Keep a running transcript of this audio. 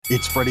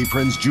It's Freddie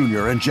Prinze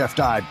Jr. and Jeff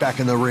Dye back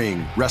in the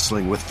ring.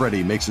 Wrestling with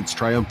Freddie makes its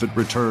triumphant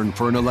return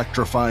for an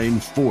electrifying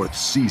 4th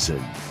season.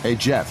 Hey,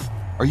 Jeff,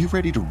 are you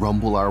ready to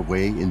rumble our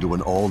way into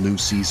an all-new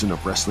season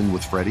of Wrestling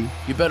with Freddie?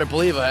 You better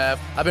believe I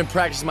have. I've been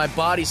practicing my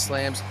body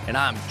slams, and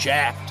I'm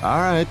jacked. All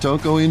right,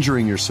 don't go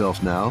injuring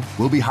yourself now.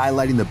 We'll be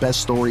highlighting the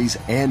best stories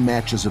and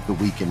matches of the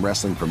week in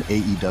wrestling from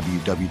AEW,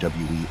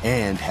 WWE,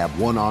 and have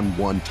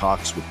one-on-one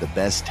talks with the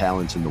best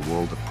talents in the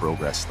world of pro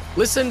wrestling.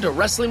 Listen to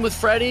Wrestling with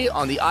Freddie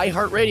on the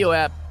iHeartRadio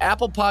app,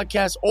 Apple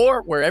Podcasts,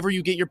 or wherever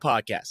you get your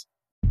podcasts.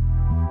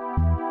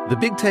 The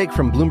Big Take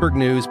from Bloomberg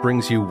News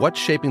brings you what's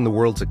shaping the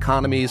world's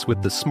economies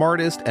with the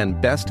smartest and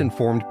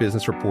best-informed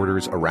business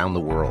reporters around the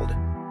world.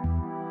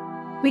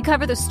 We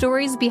cover the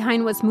stories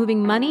behind what's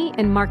moving money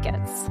and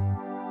markets,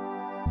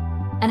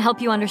 and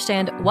help you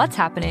understand what's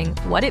happening,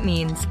 what it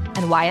means,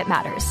 and why it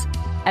matters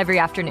every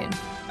afternoon.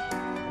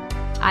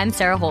 I'm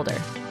Sarah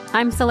Holder.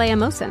 I'm Saleha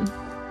Mohsin.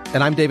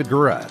 And I'm David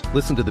Gura.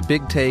 Listen to The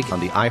Big Take on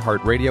the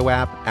iHeartRadio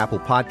app, Apple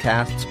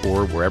Podcasts,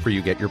 or wherever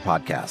you get your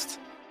podcasts.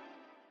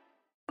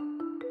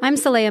 I'm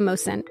Saleha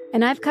Mohsin,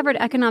 and I've covered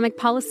economic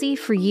policy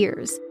for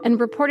years and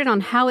reported on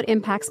how it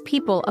impacts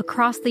people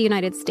across the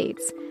United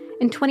States.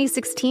 In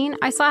 2016,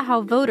 I saw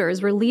how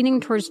voters were leaning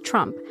towards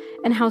Trump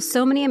and how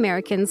so many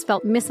Americans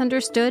felt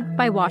misunderstood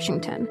by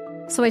Washington.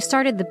 So I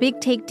started The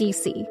Big Take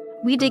DC.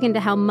 We dig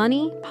into how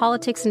money,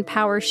 politics, and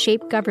power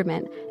shape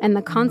government and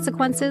the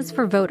consequences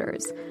for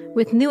voters.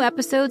 With new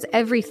episodes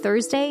every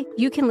Thursday,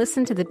 you can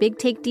listen to The Big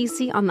Take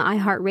DC on the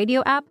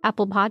iHeartRadio app,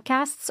 Apple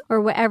Podcasts, or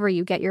wherever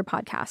you get your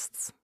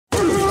podcasts.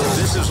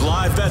 This is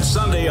Live Bet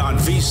Sunday on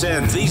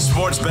VSiN, the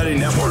Sports Betting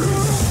Network.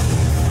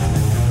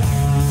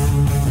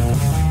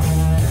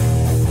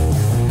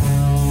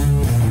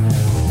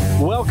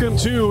 Welcome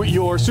to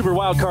your Super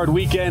Wildcard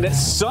Weekend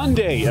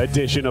Sunday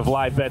edition of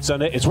Live Bet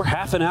Sunday. We're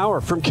half an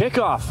hour from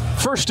kickoff.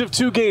 First of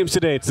 2 games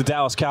today. It's the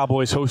Dallas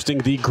Cowboys hosting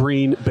the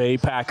Green Bay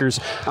Packers.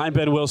 I'm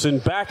Ben Wilson,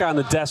 back on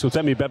the desk with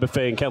Femi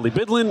Bebefe and Kelly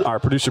Bidlin, our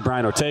producer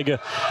Brian Ortega.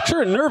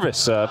 Sure,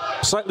 nervous,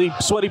 slightly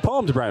sweaty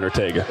palmed Brian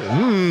Ortega.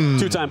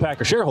 2-time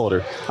Packer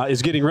shareholder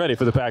is getting ready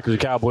for the Packers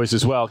and Cowboys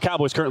as well.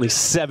 Cowboys currently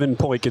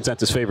 7-point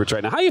consensus favorites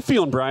right now. How you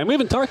feeling, Brian? We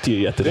haven't talked to you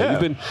yet today.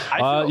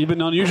 Yeah. You've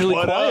been unusually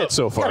quiet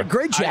so far. Got a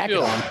great jacket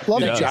on.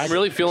 Love it. I'm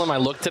really feeling my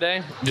look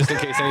today, just in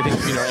case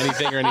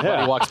anything or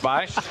anybody walks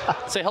by.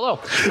 Say hello.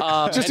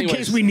 Just in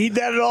case we need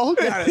that at all?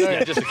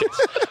 Yeah, just in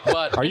case.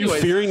 But are you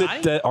fearing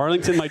that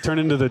Arlington might turn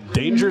into the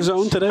danger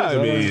zone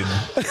today?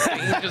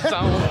 Danger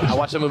zone. I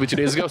watched that movie 2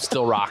 days ago.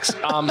 Still rocks.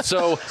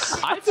 So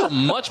I feel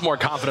much more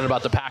confident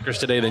about the Packers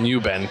today than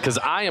you, Ben, because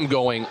I am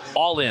going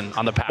all in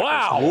on the Packers.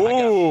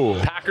 Wow.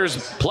 Packers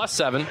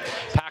 +7,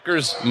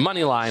 Packers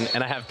money line,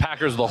 and I have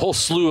Packers with a whole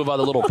slew of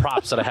other little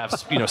props that I have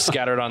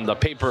scattered on the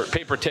paper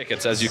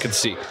tickets, as you can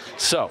see.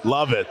 So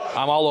love it.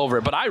 I'm all over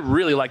it. But I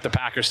really like the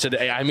Packers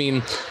today. I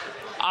mean,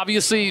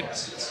 obviously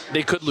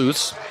they could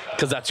lose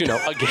because that's a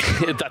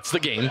game. That's the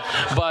game.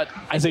 But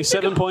as a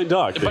 7-point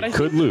dog, they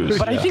could lose.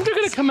 But I think they're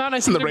going to come out. And I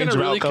think they're going to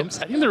really. I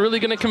think they're really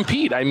going to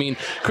compete. I mean,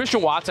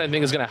 Christian Watson, I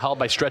think, is going to help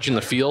by stretching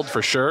the field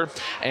for sure.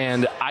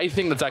 And I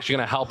think that's actually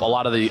going to help a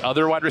lot of the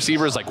other wide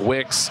receivers like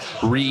Wicks,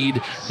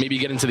 Reed, maybe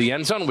get into the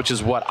end zone, which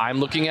is what I'm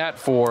looking at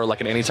for like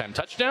an anytime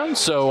touchdown.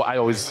 So I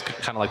always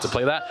kind of like to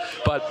play that.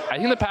 But I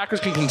think the Packers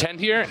can contend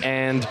here.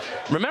 And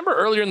remember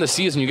earlier in the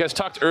season, you guys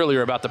talked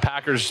earlier about the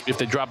Packers. If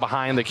they drop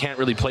behind, they can't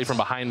really play from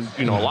behind,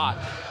 a lot.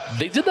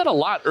 They did that a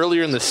lot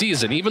earlier in the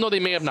season, even though they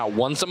may have not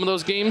won some of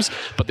those games,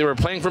 but they were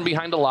playing from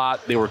behind a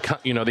lot. They were,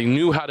 they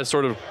knew how to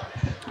sort of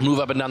move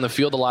up and down the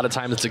field. A lot of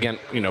times it's again,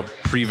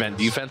 prevent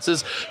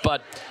defenses.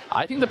 But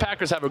I think the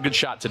Packers have a good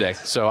shot today.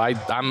 So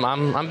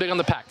I'm big on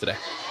the Pack today.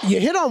 You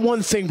hit on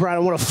one thing, Brian,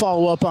 I want to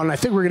follow up on. I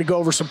think we're going to go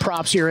over some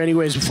props here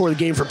anyways before the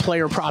game for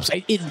player props.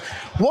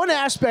 One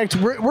aspect,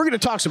 we're going to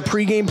talk some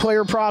pregame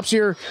player props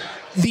here.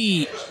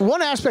 The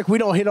one aspect we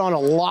don't hit on a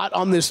lot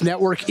on this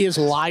network is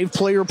live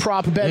player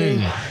prop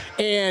betting.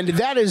 And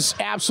that is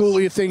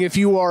absolutely a thing. If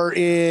you are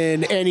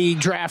in any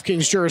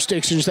DraftKings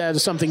jurisdictions, that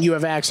is something you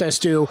have access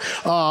to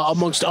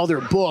amongst other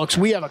books.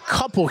 We have a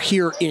couple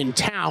here in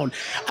town.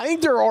 I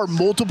think there are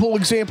multiple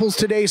examples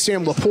today.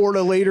 Sam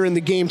Laporta later in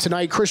the game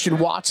tonight. Christian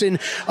Watson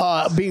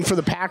being for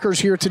the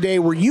Packers here today,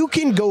 where you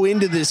can go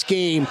into this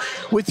game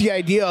with the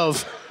idea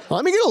of,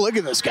 let me get a look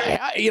at this guy.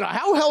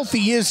 How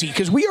healthy is he?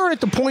 Because we are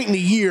at the point in the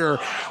year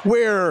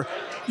where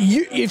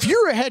if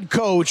you're a head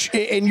coach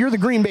and you're the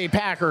Green Bay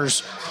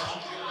Packers,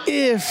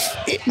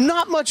 if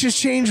not much has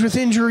changed with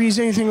injuries,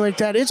 anything like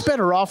that, it's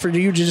better off for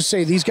you to just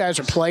say these guys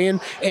are playing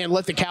and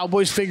let the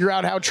Cowboys figure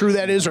out how true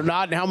that is or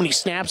not and how many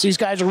snaps these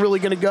guys are really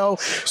going to go.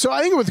 So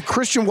I think with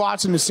Christian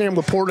Watson and Sam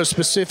Laporta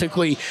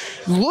specifically,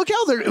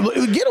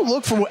 get a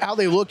look for how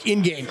they look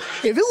in game.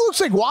 If it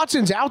looks like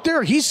Watson's out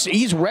there,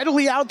 he's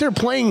readily out there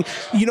playing,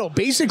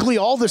 basically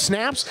all the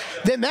snaps,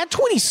 then that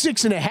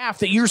 26.5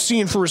 that you're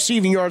seeing for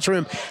receiving yards from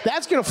him,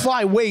 that's going to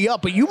fly way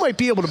up, but you might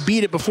be able to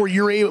beat it before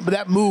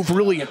that move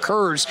really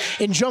occurs.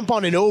 yards and jump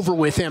on an over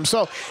with him.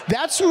 So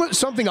that's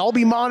something I'll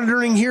be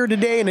monitoring here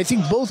today. And I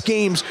think both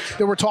games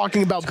that we're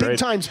talking about, big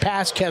times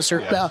pass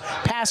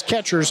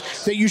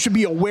catchers that you should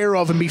be aware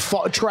of and be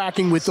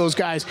tracking with those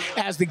guys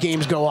as the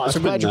games go on. So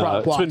I'm glad you brought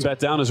up Watson. It's been bet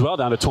down as well,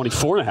 down to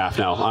 24.5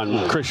 now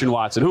on Christian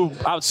Watson, who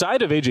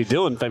outside of A.J.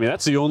 Dillon, I mean,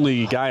 that's the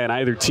only guy on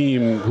either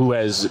team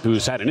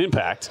who's had an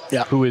impact,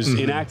 who is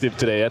inactive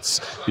today.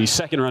 That's the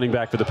second running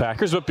back for the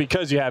Packers. But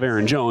because you have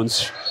Aaron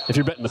Jones, if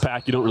you're betting the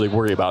pack, you don't really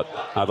worry about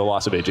the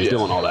loss of A.J.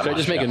 Dillon all that much. Can I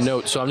just make a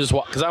note? So I'm just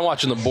because I'm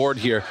watching the board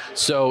here.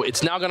 So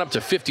it's now gone up to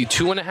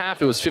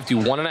 52.5. It was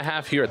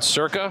 51.5 here at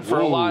Circa for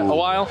a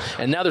while,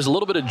 and now there's a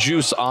little bit of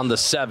juice on the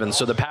 7.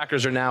 So the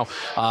Packers are now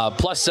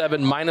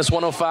 +7,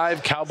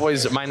 -105.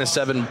 Cowboys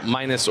 -7,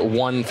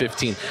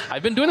 -115.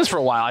 I've been doing this for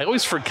a while. I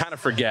always kind of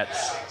forget.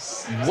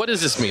 What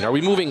does this mean? Are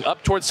we moving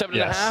up towards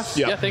 7.5?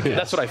 Yeah, I think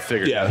that's what I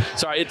figured. Yeah.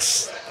 Sorry,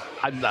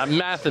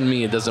 math and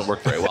me, it doesn't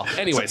work very well.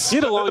 Anyways. You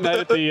had a long night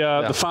at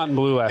the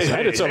Fontainebleau last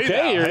night. It's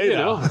okay.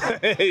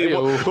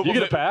 You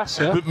get a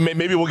pass. Yeah.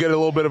 Maybe we'll get a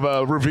little bit of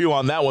a review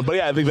on that one. But,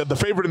 yeah, I think that the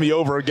favorite and the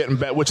over are getting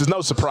bet, which is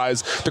no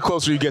surprise the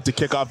closer you get to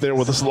kickoff there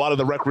with a lot of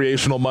the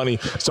recreational money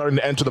starting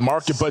to enter the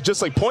market. But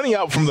just like pointing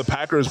out from the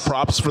Packers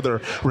props for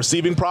their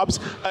receiving props,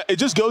 it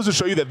just goes to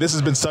show you that this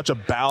has been such a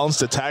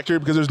balanced attack here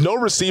because there's no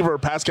receiver or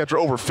pass catcher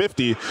over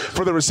 50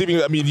 for the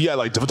receiving. I mean,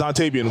 like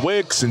Dontavian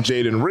Wicks and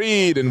Jaden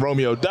Reed and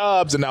Romeo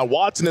Doubs and now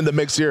Watson in the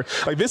mix here.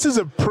 Like, this is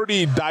a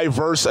pretty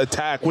diverse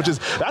attack,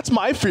 that's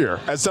my fear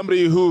as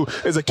somebody who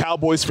is a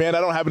Cowboys fan. I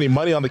don't have any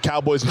money on the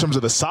Cowboys in terms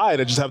of the side.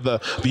 I just have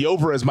the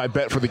over as my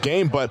bet for the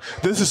game. But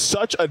this is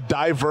such a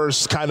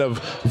diverse kind of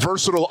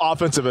versatile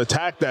offensive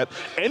attack that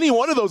any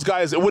one of those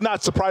guys, it would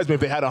not surprise me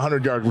if they had a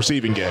 100-yard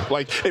receiving game.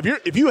 Like,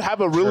 if you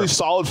have a really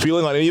solid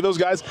feeling on any of those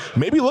guys,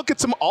 maybe look at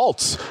some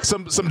alts,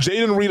 some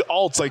Jaden Reed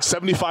alts, like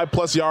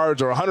 75+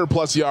 yards or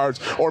 100+ yards,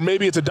 or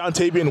maybe it's a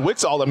Dontavian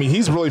Wicks alt. I mean,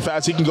 he's really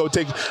fast. He can go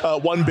take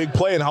one big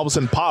play and all of a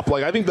sudden pop.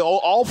 Like, I think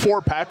all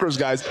 4 Packers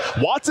guys,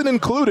 Watson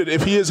included,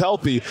 if he is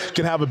healthy,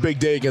 can have a big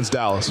day against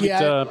Dallas.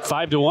 Yeah,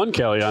 5-1,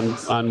 Kelly,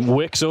 on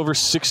Wicks over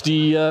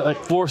 60,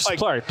 plus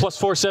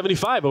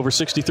 475 over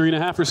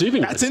 63.5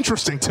 receiving. That's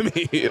interesting to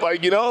me.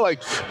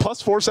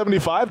 Plus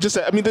 475.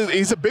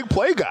 He's a big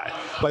play guy.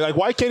 Like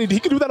why can't he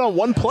can do that on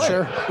one play?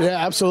 Sure.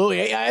 Yeah,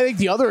 absolutely. I think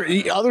the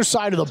other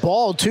side of the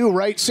ball too,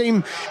 right?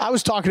 Same. I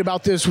was talking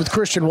about this with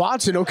Christian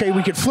Watson. Okay,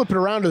 we could flip it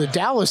around to the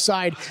Dallas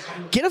side.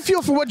 Get a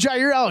feel for what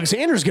Jair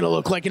Alexander's going to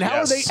look like, and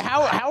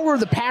how are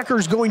the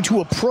Packers going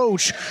to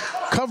approach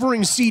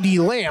covering CeeDee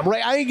Lamb,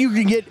 right? I think you're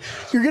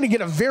going to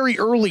get a very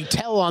early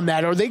tell on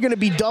that. Are they going to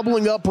be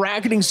doubling up,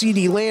 bracketing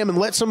CeeDee Lamb and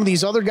let some of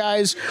these other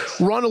guys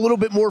run a little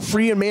bit more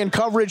free and man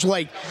coverage?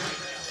 Like,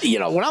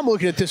 when I'm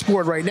looking at this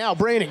board right now,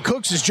 Brandon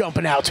Cooks is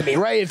jumping out to me,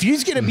 right? If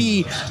he's going to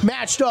be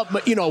matched up,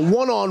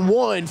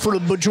 one-on-one for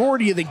the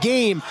majority of the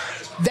game,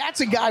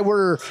 that's a guy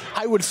where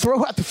I would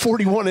throw out the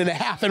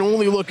 41.5 and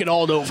only look at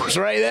all overs,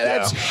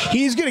 right?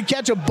 He's going to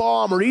catch a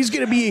bomb, or he's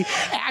going to be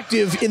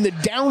active in the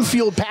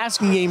downfield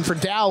passing game for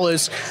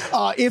Dallas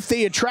if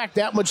they attract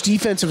that much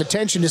defensive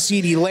attention to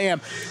CeeDee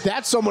Lamb.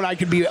 That's someone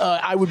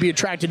I would be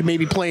attracted to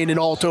maybe playing an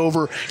alt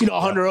over,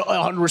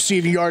 100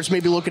 receiving yards,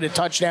 maybe looking at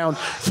touchdown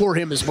for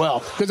him as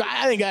well. Because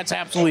I think that's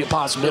absolutely a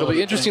possibility. It'll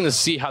be interesting to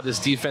see how this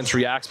defense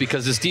reacts,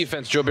 because this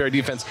defense, Joe Barry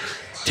defense,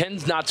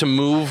 tends not to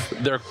move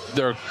their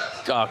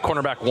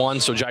cornerback one,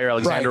 so Jair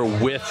Alexander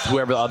with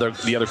whoever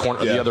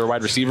the other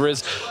wide receiver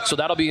is. So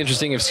that'll be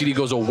interesting if CeeDee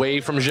goes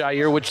away from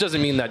Jair, which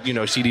doesn't mean that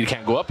CeeDee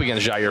can't go up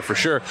against Jair for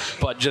sure,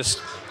 but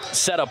just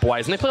setup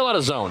wise, and they play a lot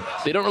of zone.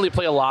 They don't really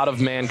play a lot of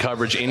man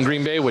coverage in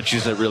Green Bay, which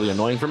is really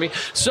annoying for me.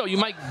 So you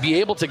might be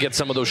able to get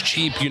some of those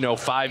cheap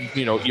 5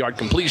 yard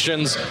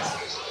completions,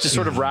 just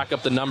sort of rack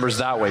up the numbers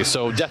that way.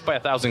 So death by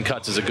 1,000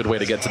 cuts is a good way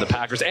to get to the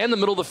Packers and the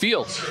middle of the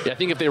field. I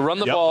think if they run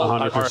the ball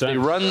 100%. Or if they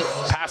run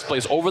pass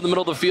plays over the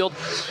middle of the field,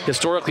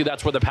 historically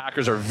that's where the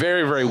Packers are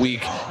very, very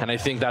weak, and I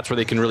think that's where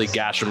they can really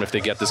gash them if they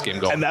get this game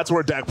going. And that's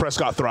where Dak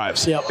Prescott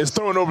thrives. It's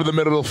throwing over the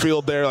middle of the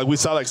field there. Like we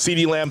saw, like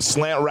CeeDee Lamb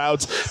slant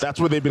routes. That's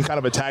where they've been kind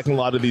of attacking a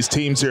lot of these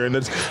teams here. And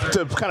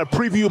to kind of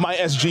preview my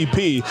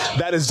SGP,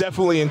 that is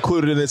definitely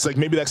included. And it's like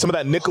maybe like some of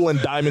that nickel and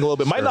diming a little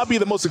bit. Might not be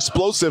the most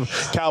explosive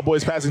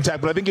Cowboys passing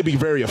attack, but I think it'd be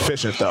very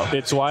efficient, though.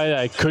 It's why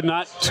I could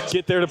not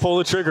get there to pull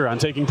the trigger on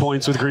taking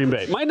points with Green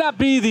Bay. Might not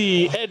be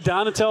the Ed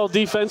Donatel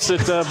defense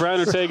that Brian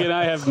Ortega and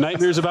I have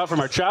nightmares about from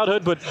our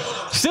childhood, but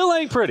still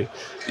ain't pretty.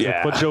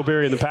 What Joe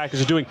Barry and the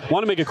Packers are doing.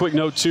 Want to make a quick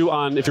note, too,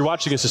 on if you're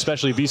watching us,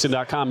 especially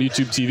VSiN.com,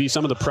 YouTube TV,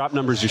 some of the prop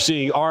numbers you're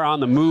seeing are on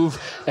the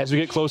move as we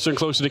get closer and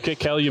closer to kick.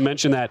 Kelly, you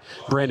mentioned that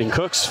Brandon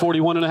Cooks,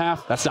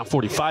 41.5. That's now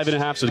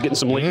 45.5, so they're getting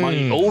some late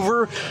money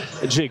over.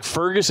 Jake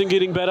Ferguson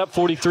getting bet up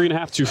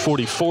 43.5 to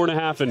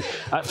 44.5. And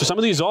for some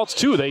of these alts,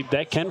 too,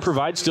 that can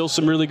provide still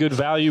some really good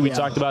value. We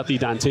talked about the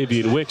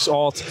Dontavian Wicks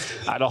alt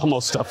at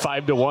almost a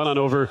 5-1 on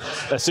over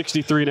a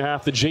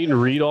 63.5. The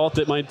Jaden Reed alt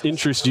that might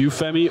interest you,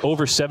 Femi,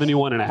 over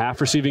 71.5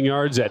 receiving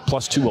yards at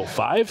plus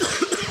 205.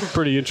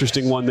 Pretty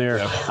interesting one there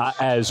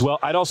as well.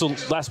 I'd also,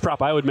 last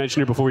prop I would mention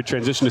here before we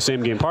transition to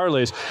same game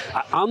parlays,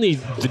 on the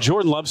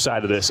Jordan Love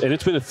side of this, and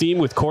it's been a theme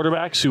with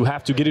quarterbacks who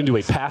have to get into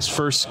a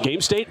pass-first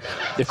game state.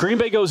 If Green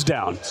Bay goes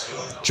down,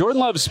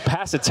 Jordan Love's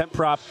pass attempt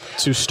prop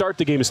to start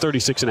the game is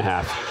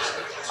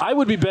 36.5. I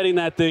would be betting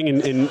that thing,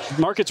 and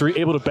markets are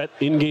able to bet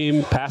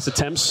in-game pass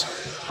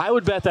attempts. I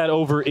would bet that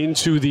over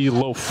into the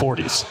low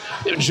 40s.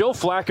 Joe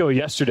Flacco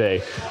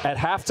yesterday at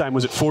halftime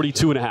was at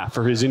 42.5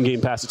 for his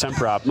in-game pass attempt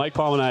prop. Mike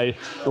Paul and I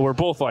were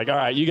both like, all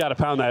right, you got to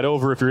pound that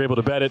over if you're able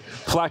to bet it.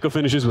 Flacco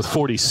finishes with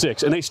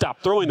 46, and they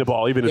stopped throwing the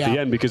ball even at the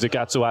end because it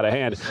got so out of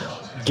hand.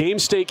 Game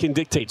state can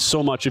dictate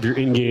so much of your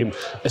in-game,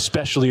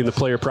 especially in the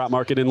player prop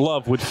market, and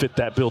Love would fit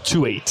that bill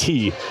to a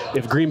T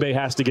if Green Bay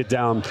has to get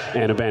down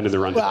and abandon the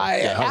run.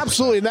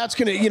 Absolutely, and that's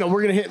going to,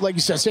 we're going to hit, like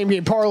you said, same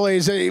game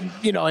parlays,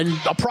 and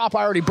a prop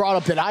I already brought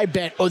up that I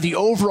bet the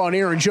over on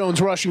Aaron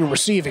Jones rushing and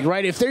receiving,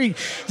 right? If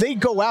they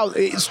go out,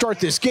 start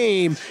this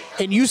game,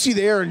 and you see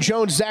that Aaron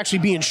Jones is actually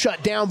being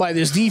shut down by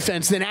this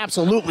defense, then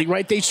absolutely,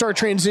 right? They start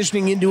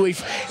transitioning into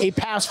a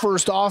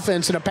pass-first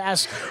offense and a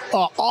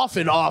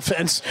pass-often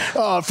offense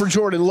for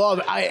Jordan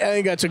Love. I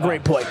think that's a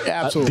great play.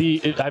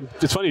 Absolutely.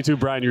 It's funny, too,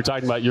 Brian, you're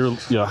talking about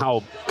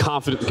how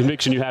confident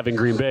conviction you have in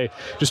Green Bay.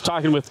 Just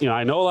talking with,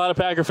 I know a lot of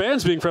Packer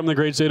fans being from the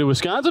great state of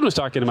Wisconsin. Was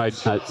talking to my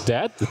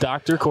dad, the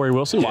doctor, Corey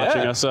Wilson,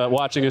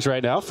 watching us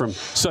right now from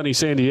sunny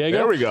San Diego.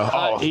 There we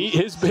go.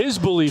 His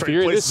belief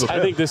here, I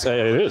think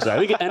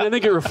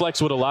it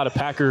reflects what a lot of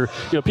Packer,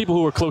 people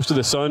who are close to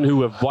the Sun,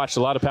 who have watched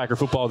a lot of Packer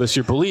football this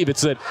year, believe.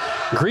 It's that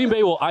Green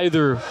Bay will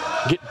either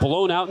get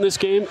blown out in this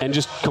game and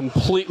just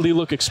completely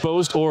look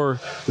exposed, or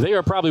they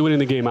are probably winning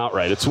the game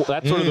outright. That's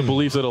sort of the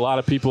belief that a lot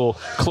of people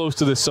close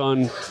to the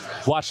Sun,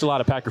 watched a lot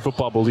of Packer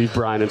football, believe,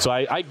 Brian. And so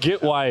I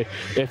get why,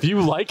 if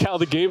you like how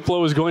the game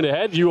flow is going to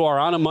head, you are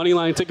on a money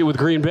line ticket with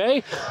Green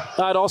Bay.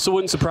 It also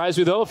wouldn't surprise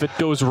me, though, if it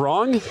goes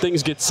wrong,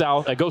 things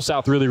go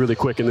south really, really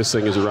quick, and this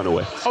thing is a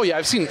runaway. Oh, yeah,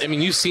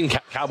 you've seen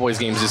Cowboys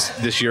games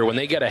this year when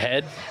they get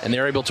ahead and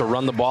they're able to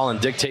run the ball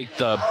and dictate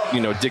the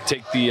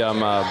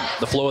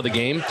flow of the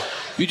game.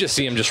 You just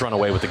see him just run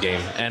away with the game.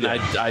 And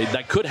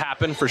that could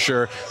happen for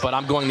sure, but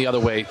I'm going the other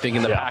way,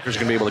 thinking the Packers are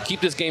going to be able to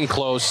keep this game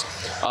close.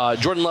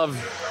 Jordan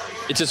Love,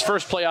 it's his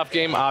first playoff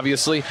game,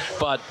 obviously,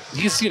 but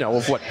he's,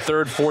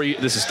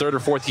 this is third or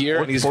fourth year.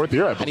 Fourth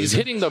year, I believe. And he's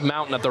hitting the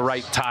mountain at the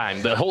right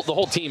time. The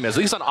whole team is,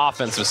 at least on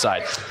offensive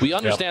side. We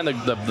understand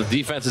the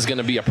defense is going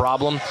to be a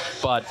problem,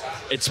 but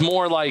it's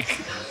more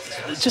like,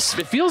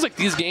 it feels like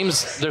these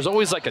games, there's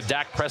always like a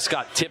Dak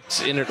Prescott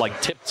tipped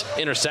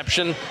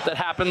interception that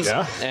happens.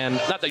 Yeah. And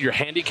not that you're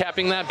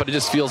handicapping that, but it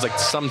just feels like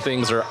some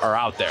things are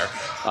out there.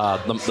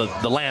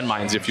 The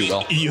landmines, if you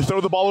will. You throw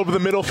the ball over the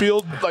middle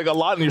field like a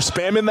lot, and you're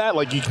spamming that,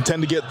 like you can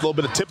tend to get a little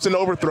bit of tips and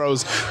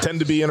overthrows, tend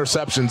to be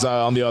interceptions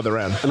on the other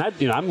end.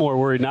 And I'm more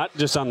worried not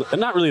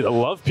really the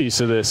Love piece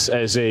of this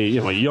as a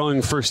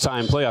young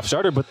first-time playoff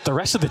starter, but the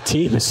rest of the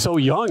team is so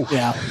young.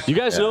 Yeah. You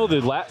guys know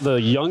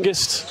the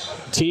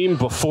youngest team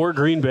before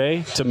Green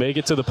Bay to make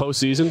it to the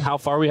postseason? How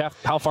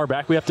far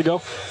back we have to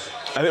go?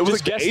 And it was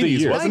just guess the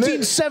year.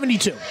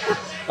 1972.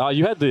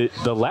 You had the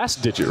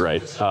last digit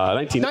right.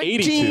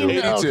 1982.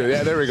 82.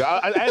 Yeah, there we go.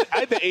 I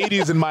had the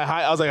 80s in my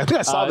high. I was like, I think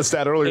I saw the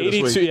stat earlier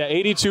 82, this week. Yeah,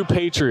 82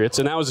 Patriots,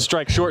 and that was a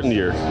strike-shortened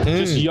year.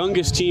 Just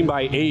youngest team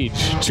by age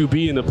to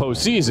be in the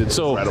postseason.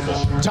 So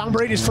incredible. Tom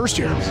Brady's first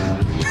year.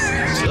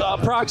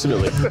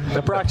 Approximately.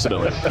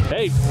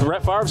 Hey,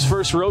 Brett Favre's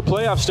first road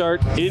playoff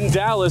start in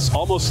Dallas,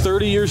 almost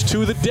 30 years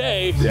to the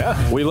day.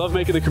 Yeah. We love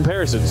making the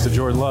comparisons to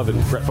Jordan Love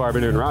and Brett Favre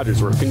and Aaron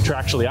Rodgers. We're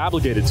contractually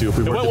obligated to if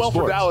we work in sports. It went well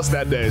for Dallas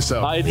that day,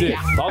 so. I did.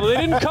 Although they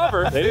didn't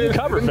cover.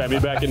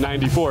 Femi back in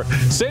 94.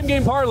 Same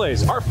game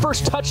parlays. Our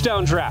first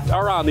touchdown draft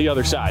are on the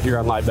other side here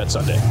on Live Bet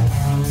Sunday.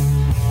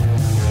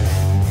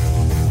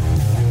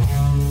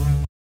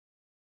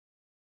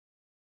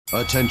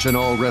 Attention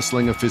all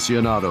wrestling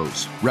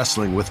aficionados.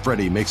 Wrestling with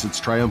Freddie makes its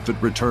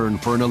triumphant return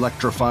for an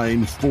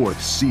electrifying 4th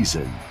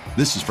season.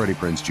 This is Freddie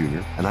Prinze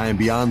Jr., and I am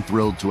beyond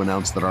thrilled to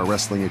announce that our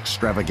wrestling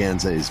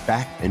extravaganza is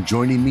back, and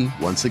joining me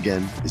once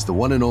again is the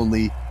one and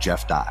only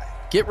Jeff Dye.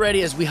 Get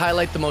ready as we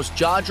highlight the most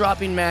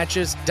jaw-dropping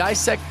matches,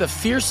 dissect the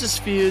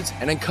fiercest feuds,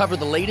 and uncover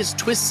the latest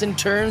twists and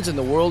turns in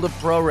the world of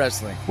pro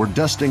wrestling. We're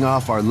dusting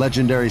off our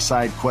legendary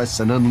side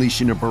quests and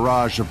unleashing a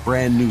barrage of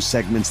brand new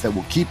segments that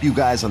will keep you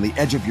guys on the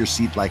edge of your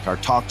seat like our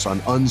talks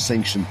on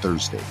Unsanctioned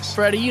Thursdays.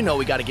 Freddie, you know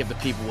we got to give the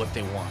people what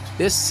they want.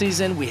 This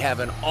season, we have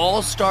an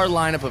all-star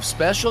lineup of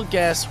special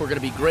guests who are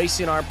going to be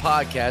gracing our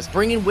podcast,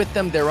 bringing with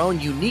them their own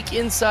unique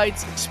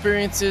insights,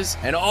 experiences,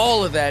 and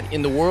all of that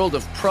in the world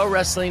of pro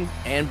wrestling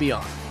and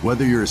beyond.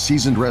 Whether you're a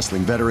seasoned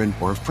wrestling veteran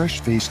or a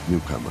fresh-faced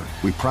newcomer,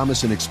 we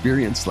promise an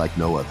experience like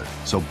no other.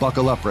 So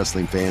buckle up,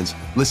 wrestling fans.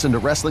 Listen to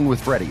Wrestling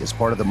with Freddie as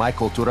part of the My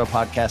Cultura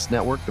Podcast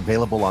Network,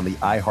 available on the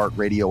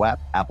iHeartRadio app,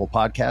 Apple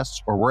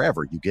Podcasts, or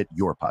wherever you get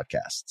your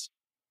podcasts.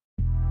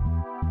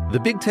 The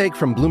Big Take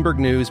from Bloomberg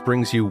News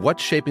brings you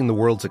what's shaping the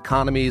world's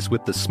economies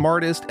with the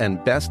smartest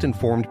and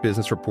best-informed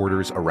business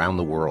reporters around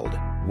the world.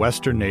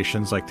 Western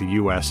nations like the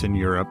U.S. and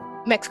Europe.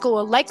 Mexico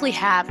will likely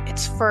have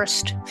its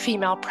first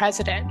female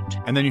president.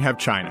 And then you have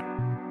China.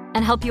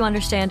 and help you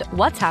understand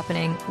what's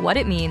happening, what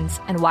it means,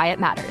 and why it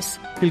matters.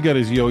 He'll get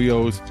his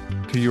yo-yos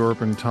to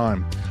Europe in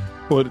time.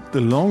 But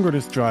the longer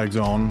this drags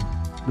on,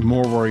 the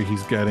more worry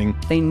he's getting.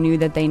 They knew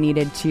that they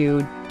needed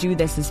to do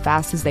this as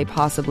fast as they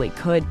possibly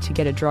could to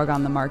get a drug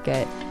on the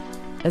market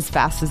as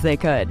fast as they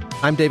could.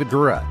 I'm David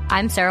Gura.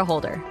 I'm Sarah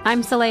Holder.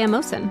 I'm Saleha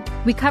Mohsin.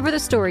 We cover the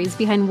stories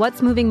behind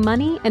what's moving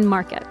money and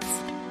markets.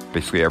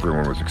 Basically,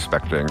 everyone was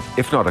expecting,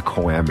 if not a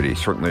calamity,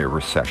 certainly a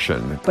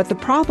recession. But the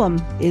problem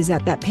is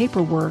that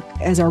paperwork,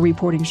 as our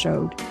reporting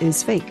showed,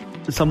 is fake.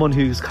 As someone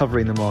who's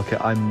covering the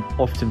market, I'm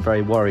often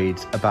very worried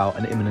about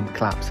an imminent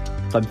collapse.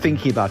 I'm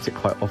thinking about it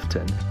quite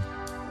often.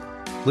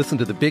 Listen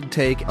to The Big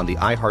Take on the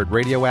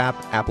iHeartRadio app,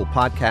 Apple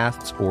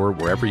Podcasts, or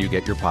wherever you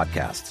get your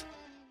podcasts.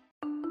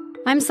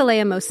 I'm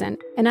Saleha Mohsin,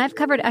 and I've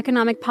covered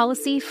economic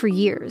policy for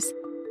years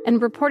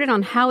and reported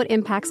on how it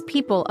impacts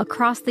people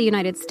across the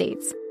United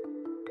States.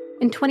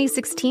 In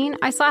 2016,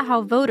 I saw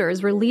how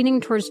voters were leaning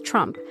towards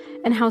Trump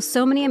and how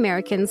so many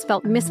Americans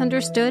felt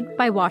misunderstood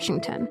by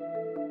Washington.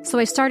 So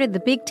I started The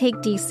Big Take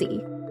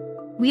DC.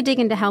 We dig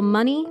into how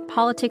money,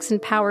 politics,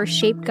 and power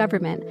shape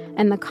government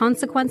and the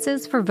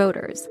consequences for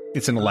voters.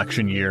 It's an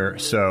election year,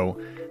 so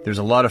there's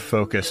a lot of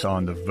focus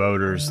on the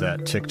voters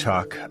that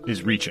TikTok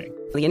is reaching.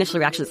 The initial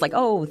reaction is like,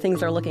 oh,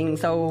 things are looking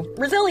so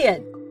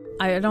resilient.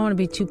 I don't want to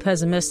be too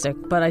pessimistic,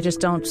 but I just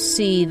don't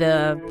see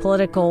the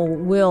political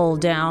will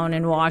down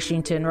in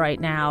Washington right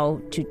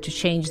now to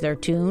change their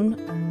tune.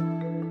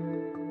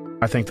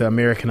 I think the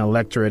American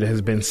electorate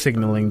has been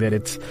signaling that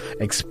it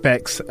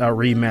expects a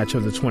rematch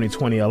of the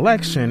 2020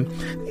 election.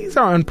 These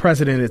are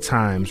unprecedented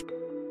times.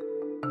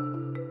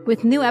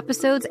 With new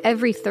episodes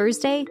every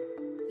Thursday,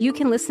 you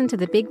can listen to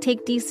The Big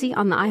Take DC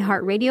on the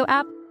iHeartRadio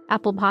app,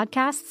 Apple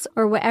Podcasts,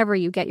 or wherever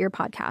you get your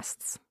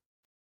podcasts.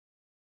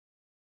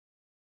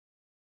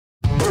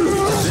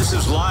 This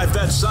is Live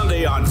Bet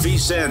Sunday on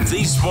VSiN,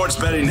 the Sports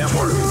Betting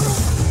Network.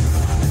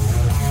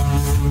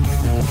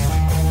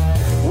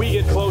 We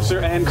get closer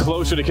and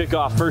closer to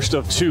kickoff. First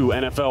of two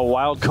NFL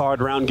wildcard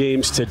round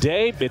games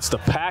today. It's the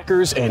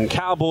Packers and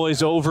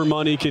Cowboys. Over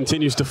money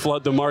continues to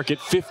flood the market.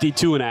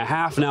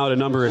 52.5 now at a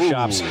number of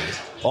shops.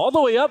 All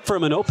the way up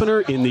from an opener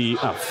in the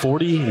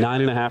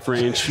 49.5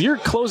 range. Your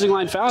closing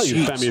line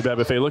value, Femi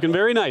Abebefe, looking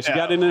very nice. You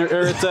got in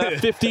there at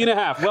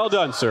 50.5. Well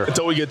done, sir.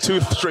 Until we get two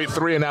straight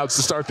 3-and-outs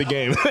to start the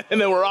game. And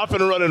then we're off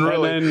and running,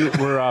 really. And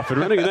then we're off and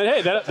running. And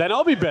then, hey, then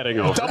I'll be betting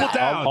over. Double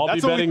down. I'll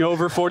be betting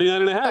over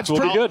 49.5.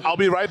 We'll be good. I'll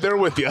be right there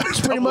with you.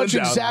 That's pretty much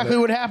exactly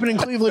what happened in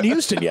Cleveland,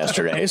 Houston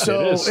yesterday.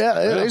 So,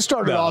 they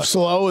started off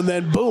slow, and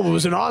then, boom, it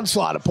was an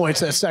onslaught of points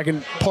that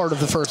second part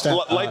of the first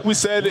half. Like we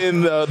said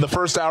in the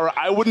first hour,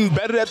 I wouldn't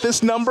bet it at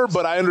this number,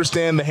 but I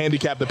understand the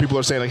handicap that people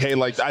are saying, like, hey,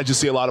 like, I just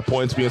see a lot of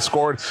points being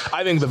scored.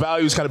 I think the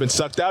value's kind of been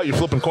sucked out. You're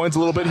flipping coins a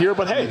little bit here,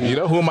 but hey, you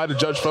know, who am I to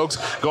judge, folks?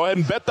 Go ahead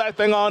and bet that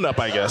thing on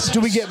up, I guess.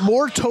 Do we get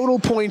more total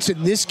points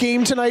in this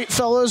game tonight,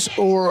 fellas,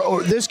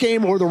 or this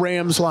game or the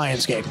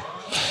Rams-Lions game?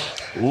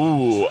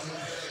 Ooh.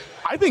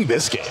 I think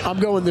this game. I'm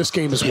going this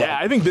game as well. Yeah,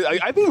 I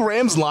think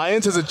Rams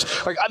Lions is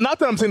not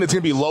that I'm saying it's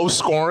going to be low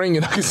scoring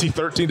and I can see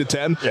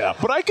 13-10. Yeah.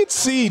 But I could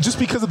see, just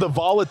because of the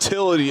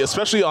volatility,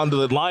 especially on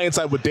the Lions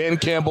side with Dan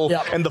Campbell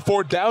and the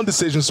 4th down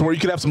decisions, where you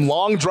could have some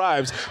long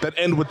drives that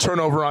end with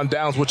turnover on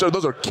downs,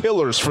 those are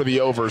killers for the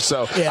over.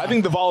 So I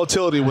think the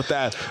volatility with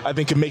that, I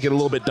think, can make it a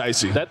little bit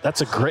dicey.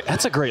 That's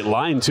a great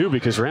line too,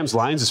 because Rams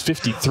Lions is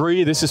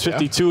 53. This is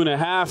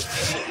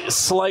 52.5.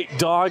 Slight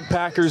dog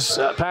Packers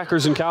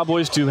and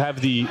Cowboys to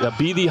have the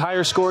be the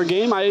higher score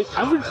game. I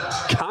would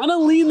kind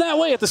of lean that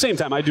way. At the same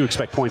time, I do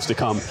expect points to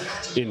come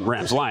in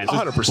Rams Lions.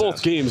 100%.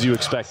 Both games you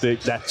expect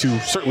that to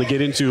certainly get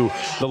into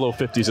the low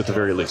 50s at the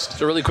very least.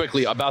 So really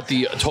quickly about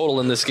the total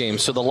in this game.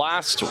 So the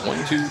last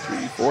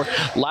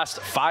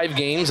last 5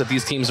 games that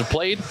these teams have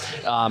played,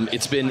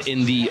 it's been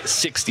in the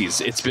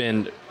 60s. It's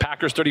been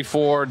Packers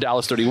 34,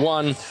 Dallas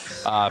 31,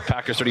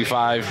 Packers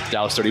 35,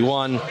 Dallas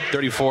 31,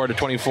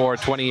 34-24,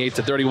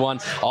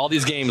 28-31. All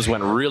these games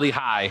went really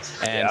high,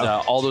 and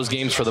all those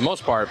games for the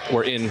most part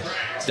were in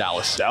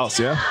Dallas.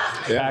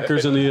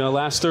 Packers in the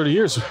last 30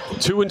 years,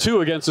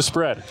 2-2 against the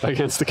spread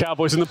against the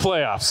Cowboys in the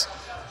playoffs.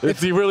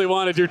 If you really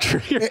wanted your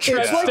trend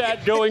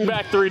stat going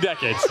back 3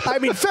 decades. I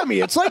mean,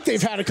 Femi, it's like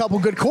they've had a couple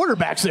good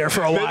quarterbacks there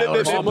for a while.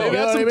 They've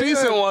had some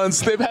decent ones.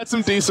 They've had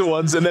some decent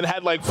ones, and then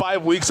had like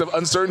 5 weeks of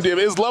uncertainty.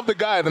 Is Love the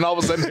guy? Then all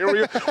of a sudden, here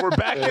we're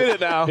back in it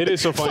now. It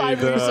is so funny.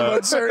 5 weeks of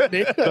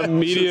uncertainty. The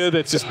media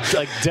that's just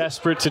like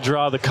desperate to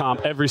draw the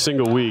comp every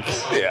single week.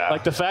 Yeah.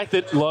 Like the fact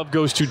that Love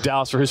goes to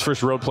Dallas for his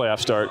first road playoff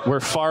start, where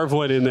Favre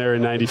went in there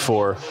in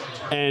 '94.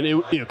 And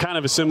it, kind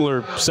of a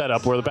similar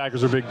setup where the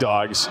Packers are big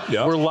dogs.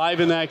 Yep. We're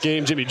live in that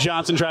game. Jimmy Femi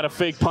Johnson tried a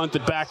fake punt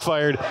that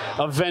backfired.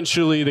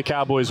 Eventually, the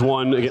Cowboys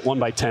won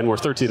by 10. We're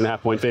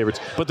 13.5-point favorites.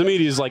 But the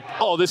media is like,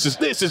 oh, this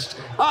is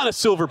on a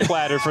silver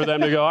platter for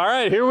them to go, all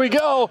right, here we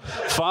go.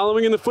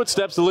 Following in the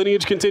footsteps, the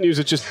lineage continues.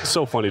 It's just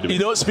so funny to me. You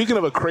know what? Speaking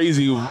of a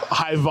crazy,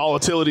 high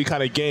volatility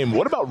kind of game,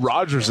 what about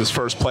Rodgers'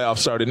 first playoff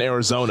start in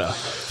Arizona?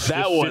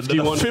 That one,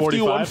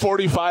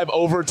 51-45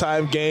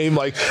 overtime game.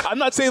 Like, I'm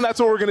not saying that's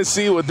what we're going to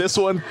see with this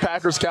one,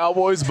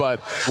 Packers-Cowboys, but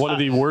one of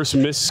the worst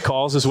missed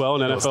calls as well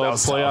in NFL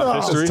playoff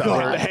history.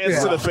 The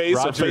hands to the face,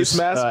 Rodgers, or face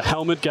mask.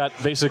 Helmet got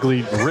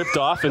basically ripped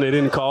off, and they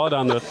didn't call it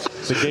on the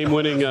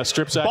game-winning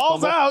strip sack.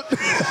 Balls fumble.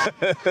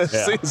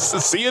 Out.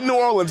 See you in New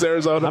Orleans,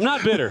 Arizona. I'm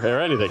not bitter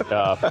or anything.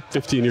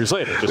 15 years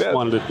later, just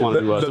wanted to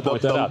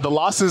point that out. The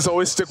losses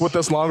always stick with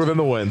us longer than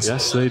the wins.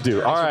 Yes, they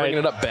do. All right, bringing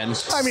it up, Ben.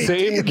 I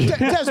mean,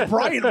 Des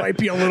Bryant might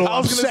be a little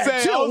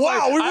upset too.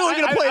 Wow, we're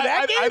really going to play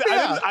that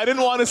game? I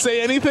didn't want to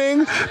say anything.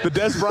 The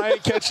Des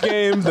Bryant catch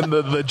game, then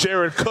the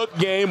Jared Cook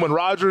game when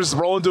Rodgers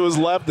rolling to his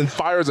left and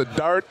fires a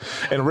dart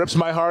and rips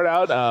my heart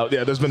out.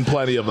 There's been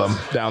plenty of them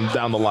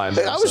down the line.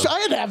 There, I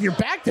had to have your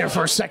back there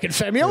for a second,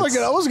 Femi. I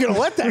wasn't going to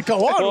let that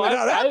go on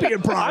without that being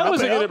brought up. I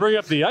wasn't going to bring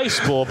up the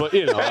ice bowl, but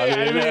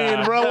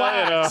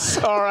relax.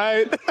 All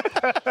right.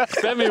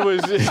 Femi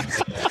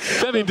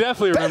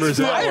definitely remembers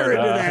that.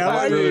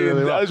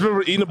 I just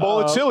remember eating a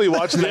bowl of chili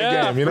watching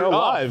that game,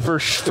 live. For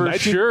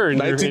sure.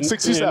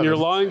 1967. And your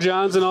Long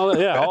Johns and all that.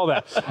 Yeah, all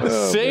that.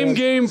 Same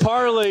game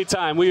parlay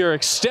time. We are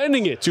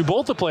extending it to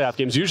both the playoff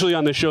games. Usually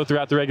on this show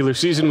throughout the regular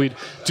season, we'd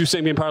do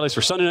same game parlays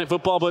for Sunday Night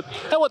Football, but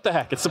what the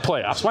heck? It's the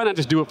playoffs. Why not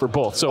just do it for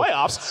both? So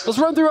playoffs. Let's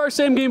run through our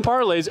same game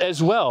parlays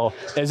as well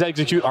as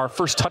execute our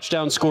first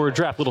touchdown scorer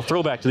draft. Little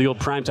throwback to the old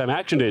primetime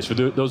action days for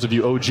those of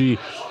you OG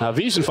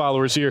VSiN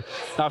followers here.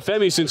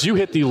 Femi, since you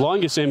hit the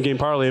longest same game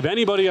parlay of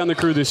anybody on the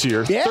crew this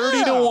year,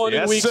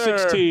 30-1 in Week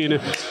 16,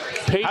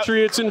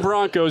 Patriots and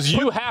Broncos,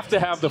 you have to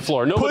have the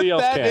floor. Nobody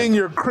else can. Put that in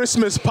your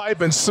Christmas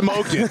pipe and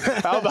smoke it.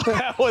 How about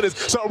that? What is?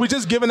 So are we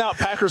just giving out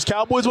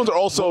Packers-Cowboys ones or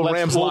also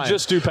Rams-Lions? We'll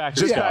just do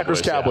Packers-Cowboys. Just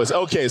Packers-Cowboys. Yeah.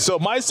 Okay, so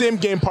my same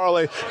game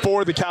parlay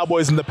for the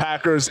Cowboys and the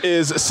Packers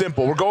is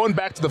simple. We're going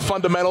back to the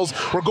fundamentals.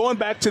 We're going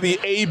back to the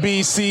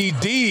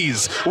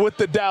ABCDs with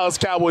the Dallas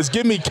Cowboys.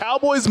 Give me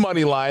Cowboys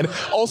money line.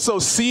 Also,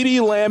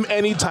 CeeDee Lamb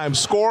anytime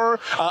scorer.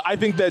 I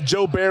think that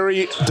Joe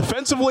Barry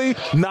defensively,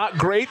 not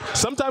great.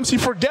 Sometimes he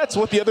forgets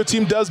what the other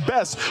team does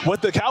best.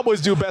 What the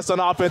Cowboys do best on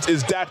offense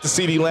is Dak to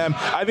CeeDee Lamb.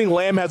 I think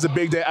Lamb has a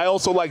big day. I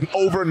also like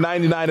over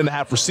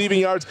 99.5 receiving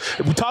yards.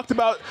 If we talked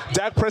about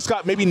Dak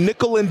Prescott maybe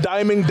nickel and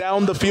diming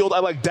down the field, I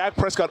like Dak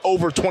Prescott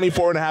over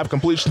 24.5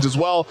 completions as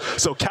well.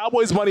 So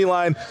Cowboys money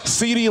line,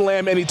 CeeDee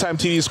Lamb anytime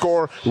TD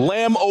score,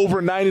 Lamb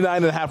over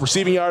 99.5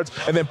 receiving yards,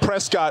 and then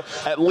Prescott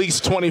at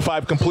least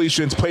 25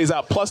 completions, plays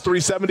out plus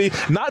 370.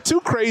 Not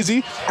too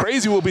crazy.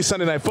 Crazy will be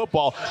Sunday Night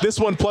Football. This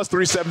one plus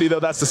 370 though.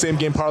 That's the same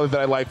game parlay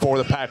that I like for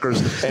the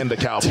Packers and the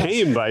Cowboys.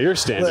 Tame by your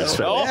standards,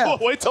 Femi.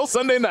 Wait till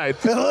Sunday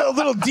night. A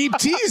little deep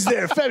tease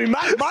there, Femi.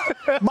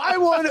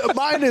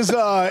 Mine is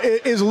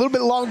a little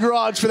bit longer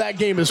odds for that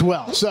game as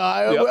well. So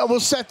I will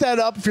set that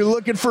up. If you're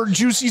looking for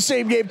juicy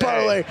same game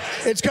parlay,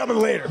 it's coming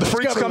later. The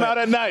freaks come out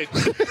at night.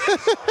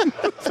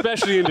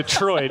 Especially in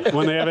Detroit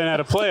when they haven't had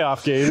a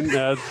playoff game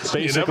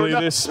basically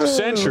this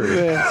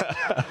century.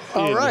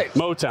 All right.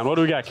 Motown. What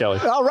do we got, Kelly?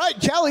 All right,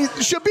 Kelly.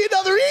 Should be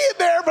another E in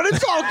there, but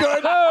it's all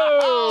good.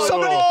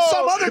 Some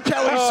other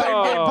Kelly's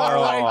same game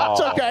parlay.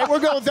 It's okay. We'll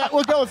go with that.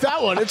 We'll go with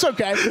that one. It's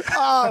okay.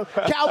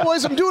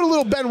 Cowboys, I'm doing a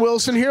little Ben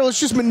Wilson here. Let's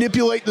just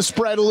manipulate the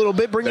spread a little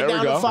bit. Bring it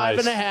down to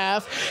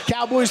 5.5.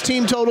 Cowboys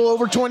team total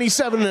over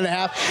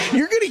 27.5.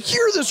 You're going to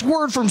hear this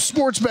word from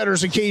sports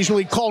bettors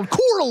occasionally called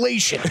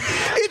correlation.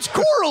 It's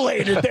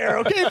correlated there,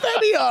 okay?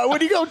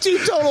 When you go team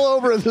total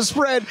over the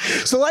spread.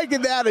 So like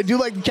that, I do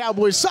like the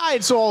Cowboys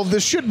side, so all of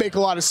this should make a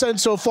lot of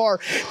sense so far.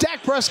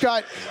 Dak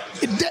Prescott,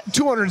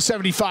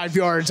 275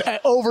 yards.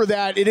 Over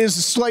that, it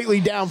is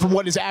slightly down from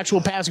what his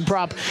actual passing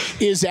prop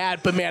is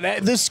at. But,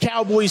 man, this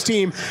Cowboys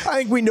team, I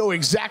think we know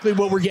exactly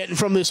what we're getting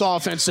from this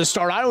offense to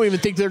start. I don't even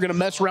think they're going to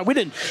mess around. We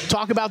didn't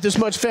talk about this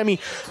much, Femi.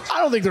 I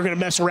don't think they're going to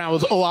mess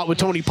around a lot with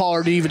Tony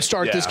Pollard to even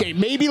start this game.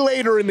 Maybe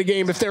later in the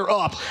game if they're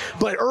up.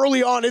 But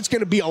early on, it's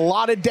going to be a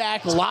lot of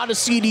Dak, a lot of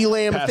CeeDee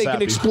Lamb if they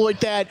can exploit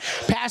that.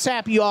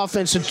 Pass-happy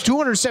offense. It's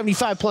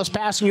 275-plus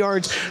passing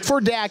yards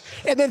for Dak.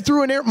 And then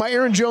threw in my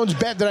Aaron Jones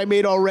bet that I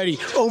made already.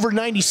 Over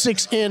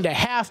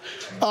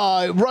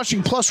 96.5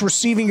 rushing plus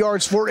receiving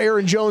yards for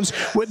Aaron Jones.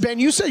 Ben,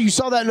 you said you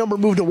saw that number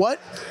move to what?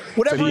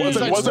 Whatever it is.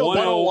 Was it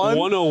 101?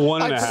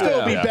 101 and a half. I'd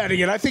still be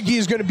betting it. I think he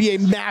is going to be a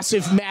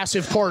massive,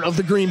 massive part of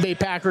the Green Bay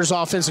Packers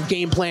offensive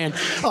game plan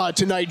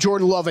tonight.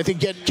 Jordan Love, I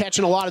think,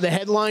 catching a lot of the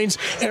headlines.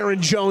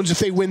 Aaron Jones, if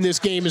they win this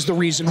game, is the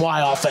reason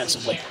why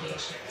offensively.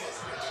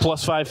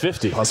 Plus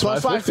 550. Plus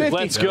 550.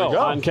 Let's go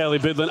on Kelly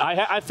Bidlin.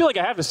 I feel like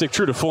I have to stick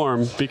true to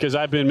form because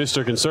I've been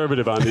Mr.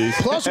 Conservative on these.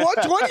 Plus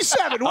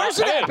 127. Where's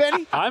it at,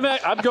 Benny?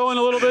 I'm going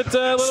a little bit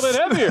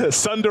heavier.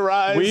 Sun to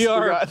rise. We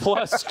are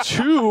plus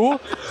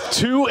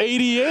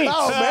 288.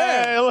 Oh,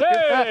 man. Look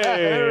at that.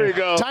 There we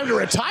go. Time to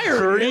retire.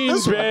 Green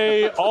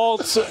Bay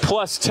Alt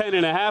plus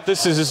 10.5.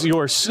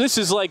 This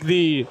is like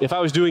if I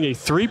was doing a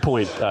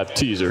 3-point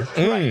teaser.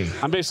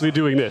 I'm basically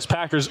doing this.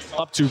 Packers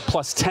up to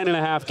plus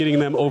 10.5, getting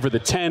them over the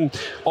 10.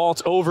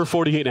 Alt over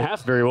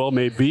 48.5 very well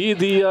may be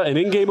an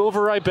in-game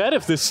over, I bet,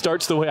 if this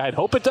starts the way I'd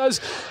hope it does,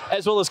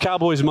 as well as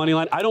Cowboys money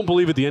line. I don't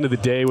believe at the end of the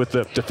day, with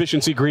the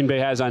deficiency Green Bay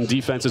has on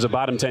defense as a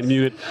bottom 10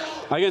 unit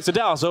against the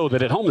Dallas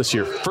that at home this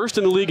year, first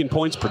in the league in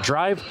points per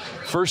drive,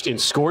 first in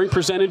scoring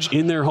percentage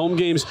in their home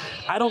games.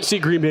 I don't see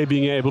Green Bay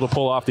being able to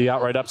pull off the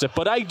outright upset,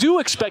 but I do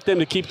expect them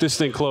to keep this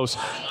thing close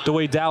the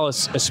way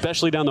Dallas,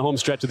 especially down the home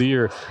stretch of the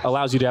year,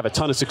 allows you to have a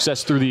ton of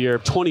success through the air.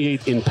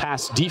 28th in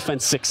pass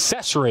defense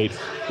success rate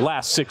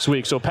last 6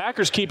 weeks. So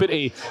Packers keep it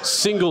a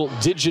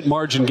single-digit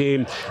margin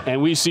game,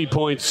 and we see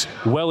points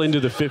well into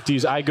the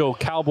 50s. I go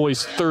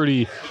Cowboys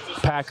 30,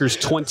 Packers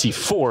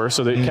 24,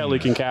 so that Kelly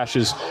can cash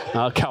his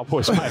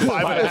Cowboys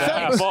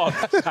 5.5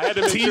 off. I had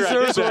to make sure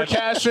I did that.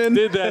 Cashing.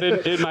 Did that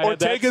in my head.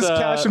 Ortega's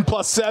cashing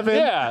plus 7.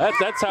 Yeah,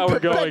 that's how we're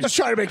going. Just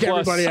trying to make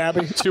everybody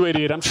happy.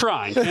 288. I'm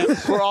trying.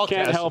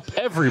 Can't help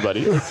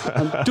everybody.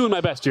 I'm doing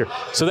my best here.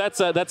 So that's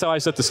how I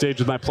set the stage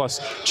with my plus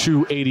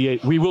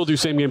 288. We will do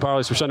same game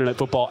parlays for Sunday Night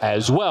Football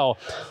as well.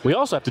 We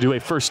also have to do a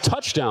first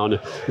touchdown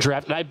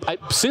draft. And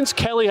since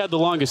Kelly had the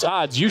longest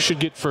odds, you should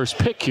get first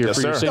pick here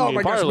for your same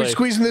game parlay. We're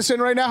squeezing this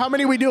in right now. How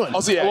many are we doing? I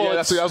was going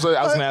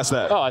to ask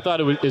that. Oh, I thought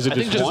it was. Is it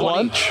just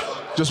one each?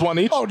 Just one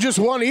each? Oh, just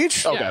one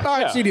each? Okay. All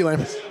right, CD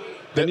Lamb.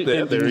 There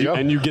you go.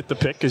 And you get the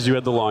pick because you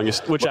had the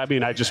longest, which I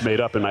just made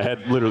up in my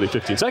head literally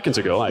 15 seconds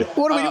ago.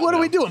 What are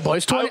we doing,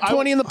 boys?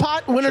 20 in the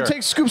pot? Winner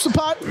takes scoops the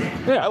pot?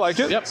 Yeah, I like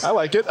it. Yep. I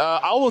like it.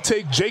 I will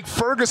take Jake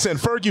Ferguson,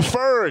 Fergie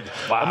Ferg,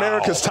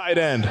 America's tight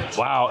end.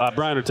 Wow.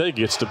 Brian Ortega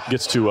gets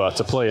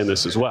to play in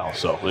this as well.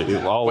 So wait,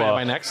 am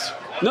I next?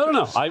 No.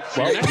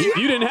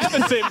 You didn't have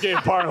a same game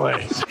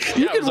parlay.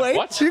 You can wait.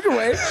 What? You can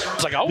wait.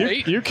 It's like, I'll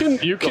wait. You can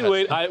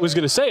wait. I was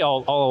going to say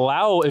I'll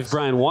allow if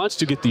Brian wants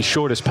to get the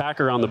shortest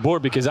Packer on the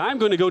board because I'm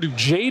going to go to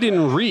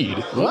Jayden Reed.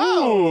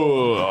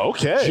 Wow.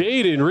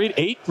 Okay. Jayden Reed,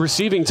 8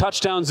 receiving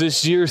touchdowns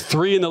this year,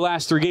 3 in the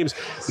last 3 games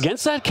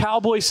against that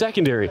Cowboys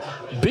secondary.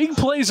 Big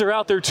plays are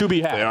out there to be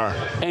had. They are.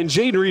 And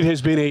Jayden Reed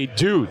has been a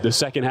dude the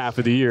second half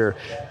of the year,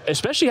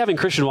 especially having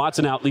Christian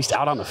Watson at least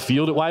out on the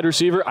field at wide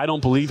receiver. I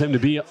don't believe him to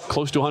be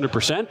close to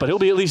 100%. But he'll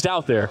be at least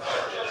out there.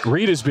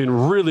 Reed has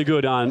been really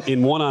good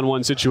in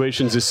one-on-one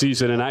situations this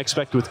season, and I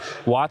expect with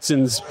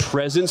Watson's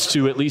presence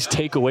to at least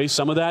take away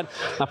some of that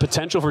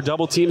potential for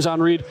double teams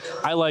on Reed.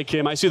 I like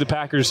him. I see the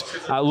Packers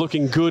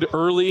looking good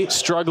early,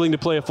 struggling to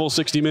play a full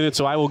 60 minutes,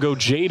 so I will go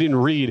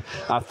Jayden Reed.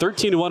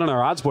 13-1 on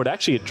our odds board.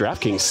 Actually, at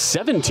DraftKings,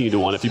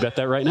 17-1 if you bet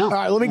that right now. All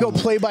right, let me go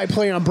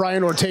play-by-play on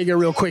Brian Ortega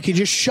real quick. He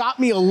just shot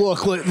me a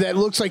look that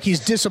looks like he's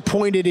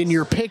disappointed in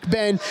your pick,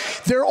 Ben.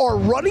 There are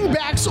running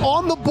backs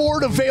on the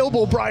board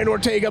available, Brian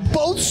Ortega,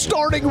 both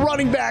starting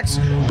running backs,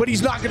 but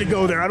he's not going to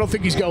go there. I don't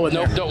think he's going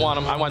there. Nope, don't want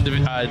him. I want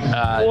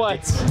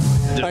what?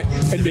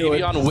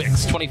 Davion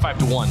Wicks,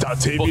 25-1.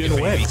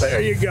 Davion Wicks.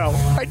 There you go.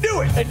 I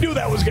knew it. I knew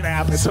that was going to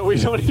happen. So we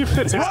don't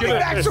even. Running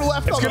backs are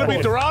left. It's going to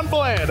be Deron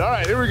Bland. All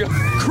right, here we go.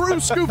 Crew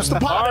scoops the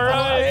pot. All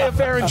right. If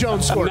Aaron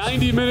Jones scores.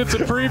 90 minutes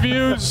of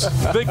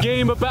previews. The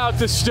game about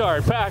to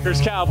start.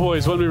 Packers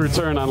Cowboys when we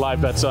return on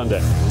Live Bet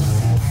Sunday.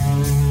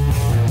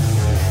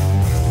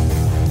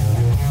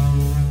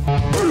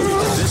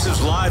 This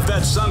is Live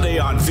Bet Sunday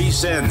on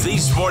VSiN, the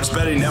Sports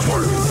Betting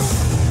Network.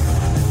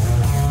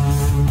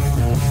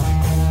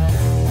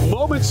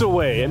 Moments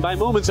away, and by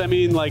moments I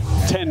mean like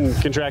 10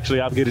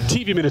 contractually obligated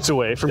TV minutes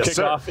away from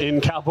kickoff in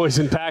Cowboys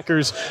and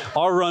Packers.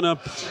 Our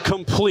run-up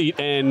complete,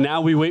 and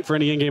now we wait for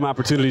any in-game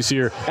opportunities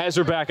here as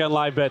we're back on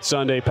Live Bet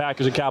Sunday.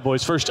 Packers and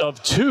Cowboys, first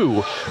of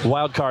 2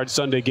 wildcard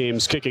Sunday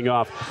games kicking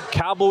off.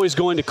 Cowboys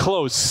going to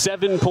close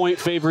 7-point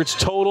favorites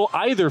total,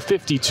 either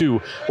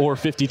 52 or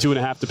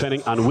 52.5,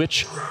 depending on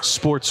which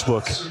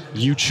sportsbook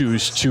you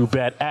choose to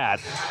bet at.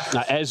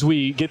 As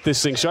we get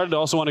this thing started, I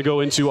also want to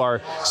go into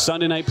our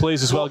Sunday night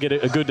plays as well, get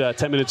a good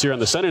 10 minutes here on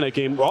the Sunday night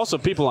game. Also,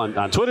 people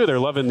on Twitter, they're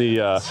loving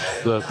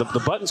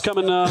the buttons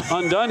coming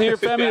undone here,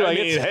 Femi.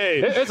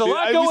 It's a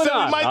lot going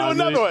on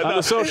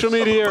the social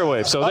media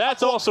airwaves. So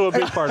that's also a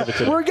big part of it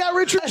today. We got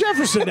Richard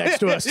Jefferson next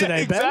to us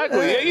today, Ben.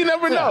 Exactly. Yeah, you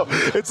never know.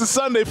 It's a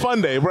Sunday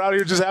fun day. We're out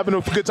here just having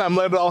a good time,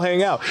 letting it all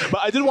hang out.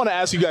 But I did want to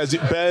ask you guys,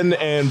 Ben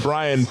and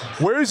Brian,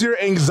 where's your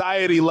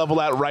anxiety level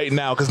at right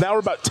now? Because now we're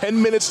about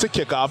 10 minutes to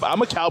kickoff.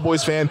 I'm a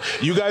Cowboys fan.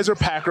 You guys are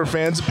Packer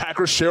fans.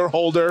 Packer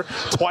shareholder,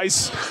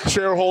 twice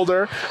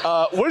shareholder.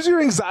 Where's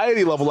your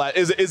anxiety level at?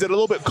 Is it a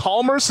little bit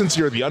calmer since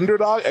you're the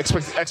underdog?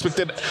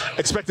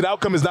 Expected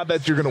outcome is not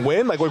that you're going to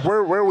win. Like where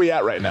are we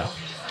at right now?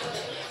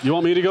 You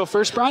want me to go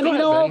first, Brian? Go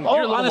ahead, Ben.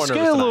 You're a little on a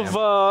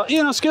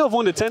more scale of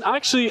 1 to 10,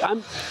 actually,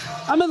 I'm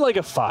at like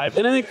a 5.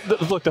 And I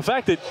think, the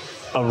fact that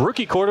a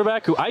rookie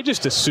quarterback who I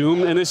just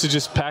assume, and this is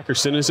just Packer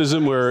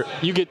cynicism, where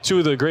you get 2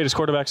 of the greatest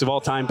quarterbacks of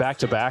all time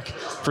back-to-back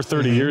for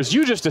 30 years,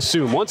 you just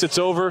assume once it's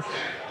over,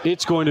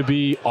 it's going to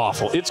be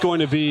awful. It's going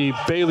to be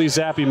Bailey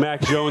Zappi,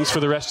 Mac Jones for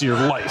the rest of your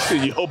life.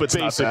 You hope it's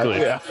basically.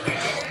 not that.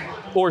 Yeah.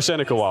 Or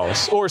Seneca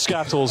Wallace, or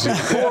Scott Tolzien,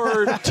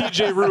 or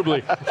TJ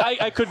Rubley.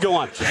 I could go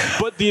on.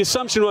 But the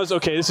assumption was,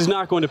 okay, this is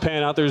not going to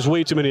pan out. There's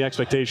way too many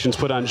expectations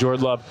put on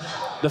Jordan Love.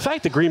 The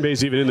fact that Green Bay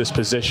is even in this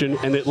position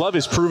and that Love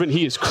has proven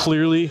he is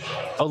clearly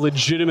a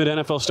legitimate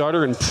NFL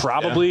starter and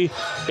probably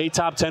a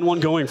top 10 one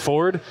going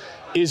forward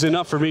is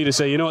enough for me to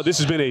say, you know what, this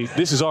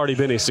has already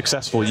been a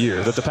successful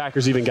year, that the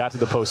Packers even got to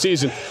the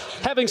postseason.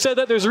 Having said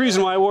that, there's a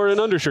reason why I wore an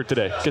undershirt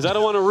today, because I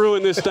don't want to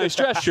ruin this nice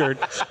dress shirt,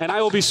 and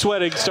I will be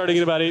sweating starting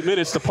in about 8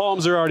 minutes. The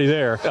palms are already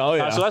there. Oh,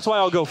 yeah. So that's why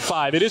I'll go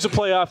 5. It is a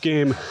playoff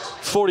game,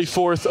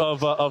 44th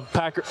of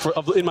Packer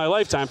in my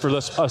lifetime for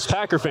us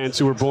Packer fans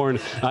who were born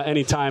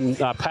anytime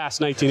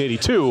past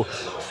 1982.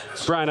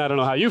 Brian, I don't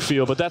know how you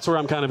feel, but that's where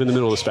I'm kind of in the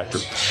middle of the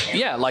spectrum.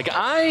 Yeah,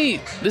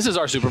 this is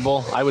our Super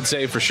Bowl, I would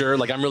say for sure.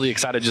 Like, I'm really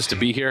excited just to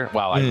be here.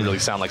 Wow, I really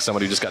sound like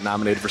somebody who just got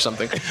nominated for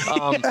something.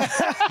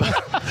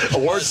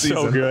 Award season.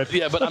 So good.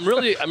 Yeah, but I'm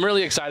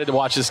really excited to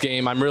watch this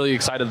game. I'm really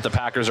excited that the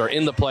Packers are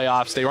in the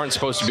playoffs. They weren't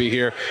supposed to be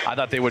here. I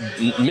thought they would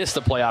miss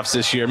the playoffs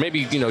this year,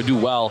 maybe, do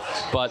well,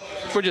 but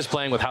we're just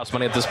playing with house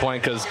money at this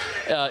point, because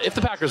if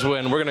the Packers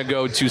win, we're going to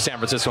go to San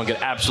Francisco and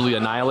get absolutely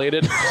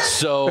annihilated.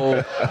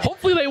 So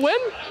hopefully they win.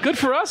 Good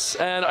for us.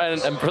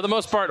 And for the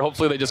most part,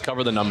 hopefully they just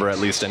cover the number at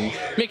least and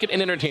make it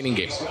an entertaining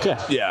game.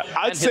 Yeah,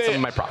 I'd say hit some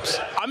of my props.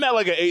 I'm at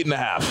like an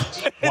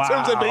 8.5 in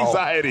terms of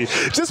anxiety.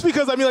 Just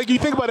because, you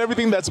think about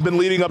everything that's been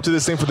leading up to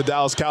this thing for the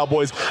Dallas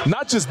Cowboys,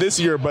 not just this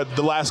year, but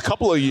the last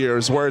couple of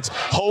years, where it's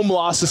home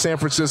loss to San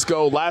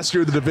Francisco. Last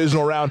year, the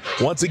divisional round,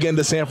 once again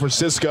to San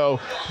Francisco.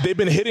 They've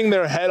been hitting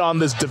their head on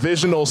this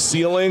divisional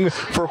ceiling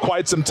for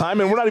quite some time,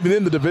 and we're not even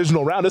in the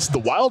divisional round. This is the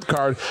wild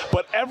card,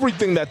 but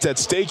everything that's at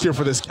stake here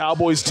for this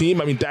Cowboys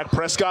team. Dak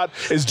Prescott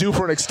is due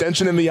for an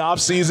extension in the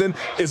offseason.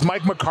 Is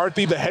Mike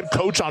McCarthy the head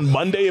coach on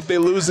Monday if they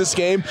lose this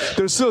game?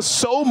 There's still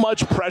so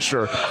much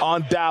pressure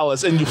on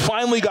Dallas, and you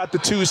finally got the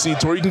 2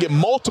 seats where you can get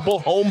multiple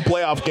home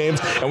playoff games,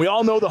 and we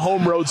all know the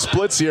home road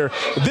splits here.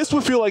 This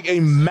would feel like a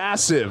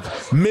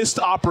massive missed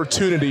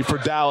opportunity for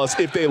Dallas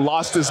if they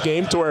lost this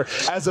game, to where,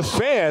 as a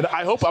fan,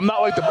 I hope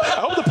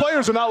the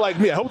players are not like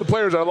me. I hope the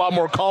players are a lot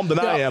more calm than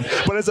I am.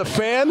 But as a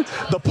fan,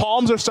 the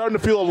palms are starting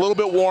to feel a little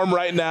bit warm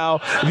right now.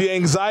 The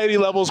anxiety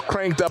level's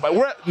cranked up.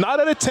 We're not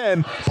at a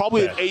 10,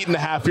 probably an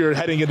 8.5 here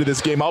heading into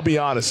this game. I'll be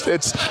honest.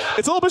 It's a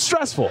little bit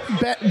stressful.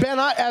 Ben,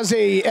 as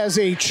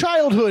a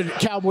childhood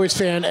Cowboys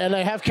fan, and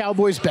I have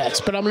Cowboys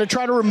bets, but I'm going to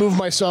try to remove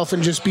myself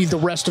and just be the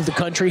rest of the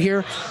country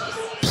here.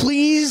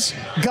 Please,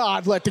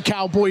 God, let the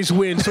Cowboys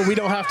win so we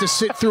don't have to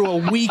sit through a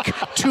week,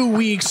 2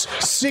 weeks,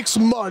 6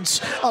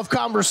 months of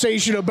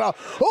conversation about,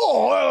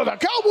 the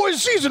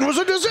Cowboys season was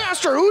a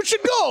disaster. Who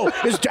should go?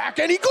 Is Dak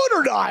any good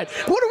or not?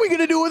 What are we going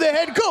to do with the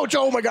head coach?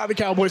 Oh, my God, the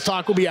Cowboys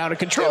talk will be out of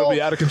control. It'll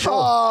be out of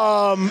control.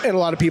 And a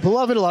lot of people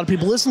love it. A lot of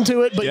people listen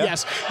to it. But,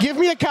 yes, give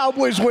me a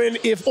Cowboys win,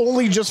 if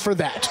only just for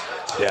that.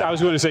 Yeah. I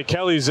was going to say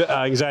Kelly's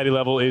anxiety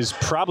level is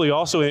probably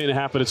also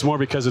 8.5, but it's more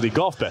because of the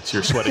golf bets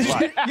you're sweating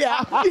by.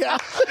 Yeah.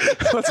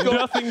 Let's go.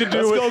 Nothing to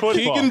do with football.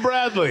 Keegan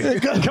Bradley.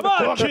 Come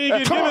on,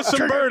 Keegan, give us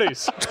some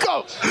birdies. Let's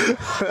go.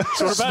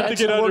 So we're about to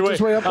get underway.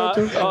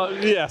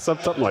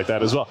 Something like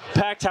that as well.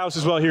 Packed house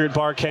as well here at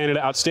Bar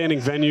Canada. Outstanding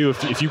venue.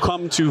 If you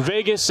come to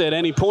Vegas at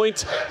any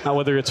point,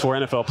 whether it's for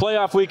NFL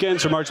playoff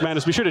weekends or March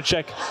Madness, be sure to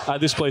check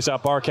this place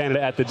out, Bar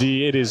Canada at the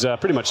D. It is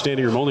pretty much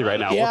standing room only right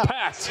now. Yeah. We're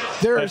packed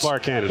at Bar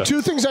Canada.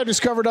 2 things I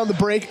discovered on the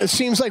break. It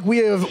seems like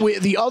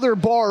the other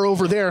bar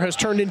over there has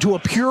turned into a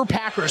pure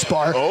Packers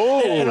bar.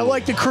 And I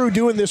like the crew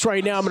doing this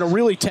right now. I'm going to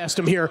really test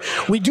them here.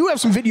 We do have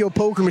some video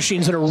poker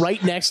machines that are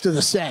right next to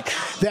the set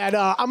that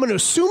I'm going to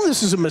assume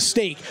this is a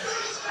mistake.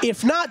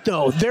 If not,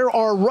 though, there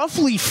are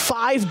roughly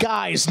 5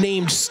 guys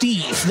named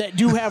Steve that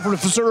do have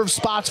reserved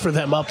spots for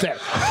them up there.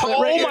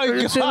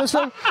 My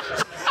God.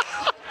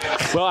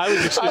 Well, I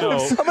was, I'm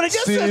going to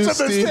guess that's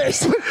a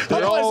mistake.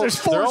 Otherwise, there's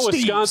 4 they're all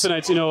Steves.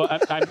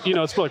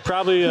 Wisconsinites. It's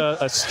probably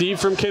a Steve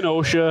from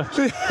Kenosha,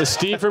 a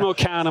Steve from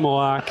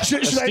Oconomowoc,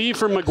 a Steve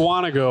from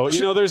McGuanago.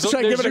 Should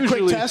I give it a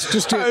quick test?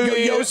 Just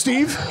to yo,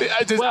 Steve?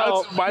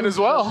 Might as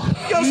well.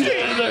 Yo,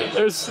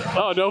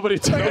 Steve. Nobody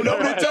turned around.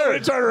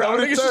 I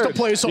think it's just a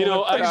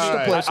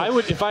placeholder. I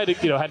would, if I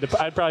had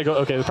to, I'd probably go,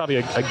 okay, there's probably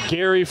a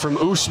Gary from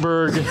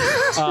Oostburg.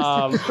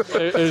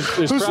 There's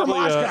Who's probably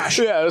from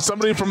Oshkosh?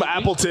 Somebody from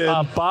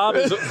Appleton.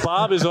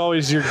 Bob is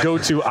always your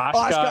go-to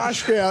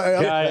Oshkosh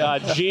guy.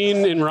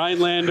 Gene in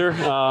Rhinelander.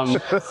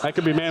 That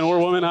could be man or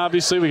woman,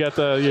 obviously. We got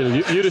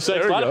the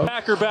unisex. A lot of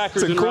Packer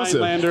backers in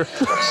Rhinelander.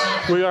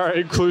 We are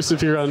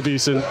inclusive here on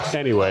VSiN.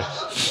 Anyway,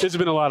 this has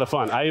been a lot of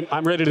fun.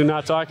 I'm ready to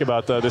not talk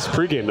about this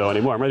pregame, though,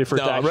 anymore. I'm ready for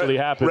it to actually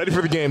happen. Ready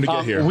for the game to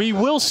get here. We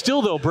will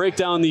still, though, break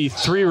down the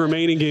 3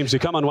 remaining games to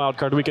come on Wild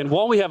Card Weekend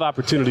while we have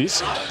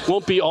opportunities.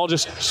 Won't be all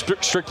just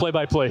strict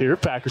play-by-play here,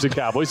 Packers and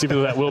Cowboys, even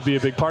though that will be a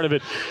big part of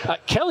it.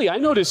 Kelly, I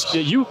noticed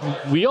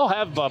we all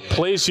have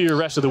plays here the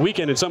rest of the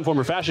weekend in some form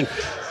or fashion.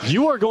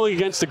 You are going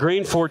against the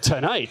grain for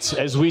tonight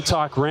as we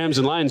talk Rams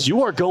and Lions.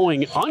 You are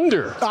going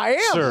under. I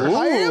am. Sir.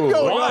 I am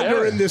going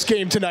under in this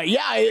game tonight.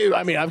 Yeah,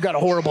 I mean, I've got a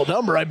horrible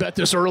number. I bet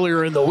this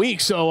earlier in the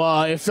week.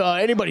 So if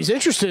anybody's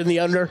interested in the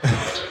under,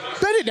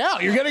 bet it now.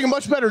 You're getting a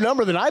much better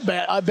number than I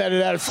bet. I bet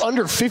it at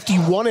under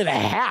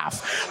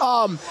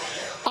 51.5.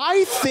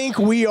 I think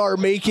we are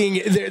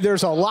making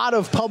there's a lot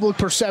of public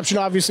perception,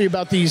 obviously,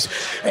 about these,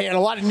 and a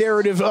lot of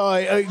narrative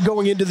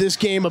going into this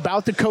game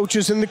about the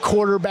coaches and the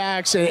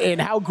quarterbacks and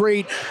how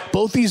great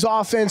both these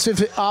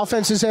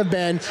offenses have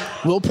been.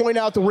 We'll point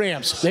out the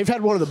Rams. They've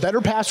had one of the better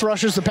pass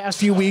rushes the past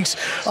few weeks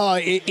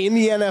in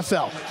the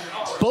NFL.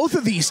 Both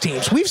of these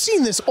teams, we've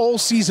seen this all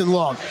season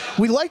long.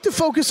 We like to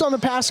focus on the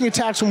passing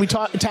attacks when we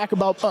talk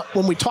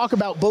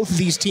about both of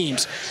these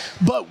teams.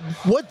 But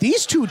what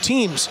these two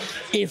teams,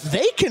 if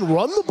they can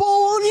run the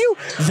ball on you,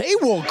 they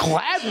will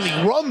gladly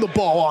run the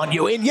ball on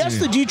you. And yes,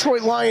 the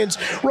Detroit Lions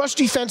rush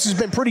defense has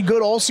been pretty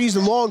good all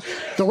season long.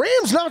 The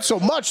Rams not so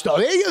much though.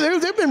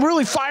 They've been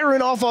really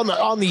firing off on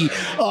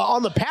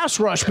the pass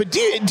rush. But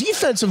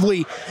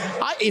defensively,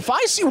 if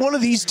I see one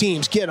of these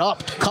teams get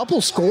up a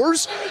couple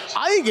scores,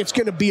 I think it's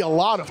going to be a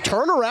lot of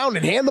turn around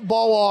and hand the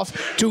ball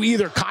off to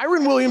either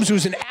Kyren Williams,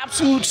 who's an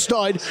absolute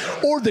stud,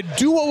 or the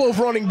duo of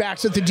running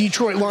backs that the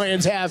Detroit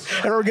Lions have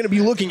and are going to be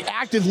looking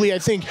actively, I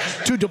think,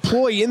 to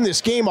deploy in this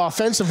game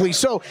offensively.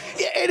 So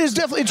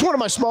it's one of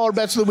my smaller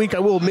bets of the week. I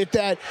will admit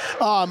that.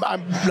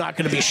 I'm not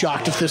going to be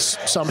shocked if this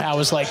somehow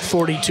is like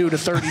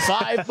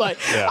 42-35, but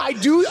yeah.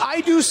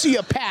 I do see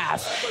a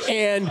path,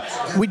 and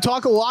we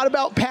talk a lot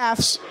about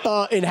paths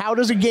and how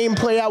does a game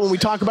play out when we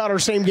talk about our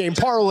same game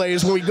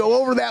parlays. When we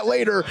go over that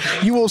later,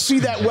 you will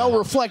see that well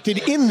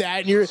reflected in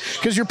that,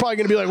 because you're probably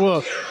going to be like,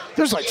 well,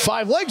 there's like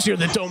 5 legs here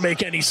that don't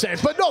make any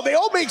sense. But no, they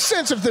all make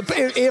sense if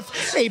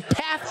a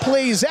path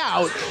plays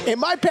out. And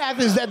my path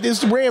is that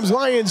this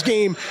Rams-Lions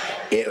game,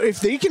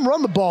 if they can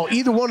run the ball,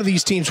 either one of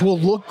these teams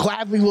will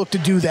gladly look to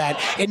do that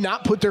and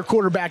not put their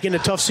quarterback in a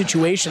tough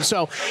situation.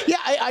 So, yeah,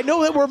 I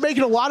know that we're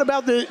making a lot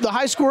about the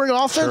high-scoring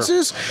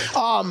offenses,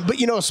 sure.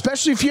 But,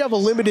 especially if you have a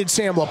limited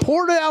Sam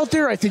Laporta out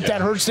there, I think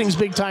that hurts things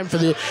big time for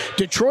the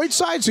Detroit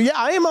side. So, yeah,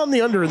 I am on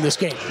the under in this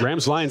game.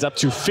 Rams-Lions up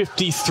to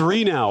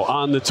 53 now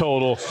on the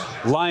total.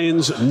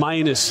 Lions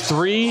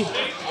 -3.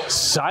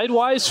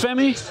 Sidewise,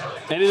 Femi,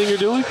 anything you're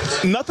doing?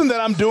 Nothing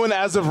that I'm doing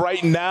as of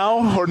right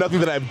now, or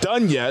nothing that I've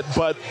done yet,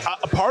 but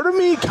a part of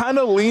me kind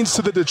of leans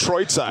to the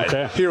Detroit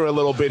side here a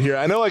little bit here.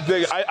 I know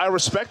I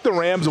respect the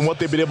Rams and what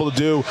they've been able to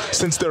do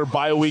since their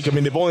bye week. I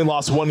mean, they've only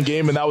lost 1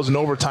 game, and that was in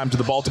overtime to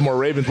the Baltimore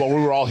Ravens while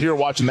we were all here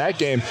watching that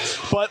game.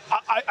 But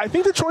I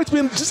think Detroit's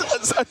been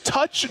just a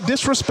touch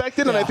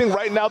disrespected, and I think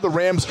right now the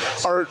Rams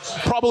are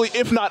probably,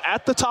 if not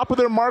at the top of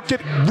their market,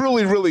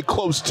 really, really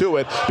close to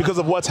it because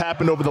of what's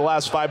happened over the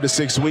last 5 to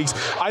 6 weeks.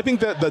 I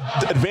think that the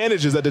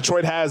advantages that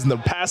Detroit has in the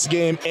pass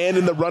game and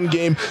in the run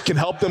game can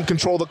help them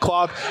control the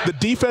clock. The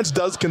defense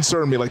does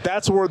concern me. Like,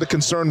 that's where the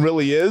concern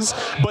really is.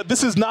 But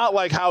this is not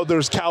like how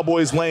there's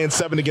Cowboys laying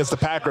 7 against the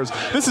Packers.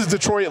 This is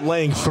Detroit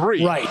laying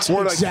 3. Right.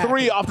 Where like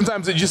 3,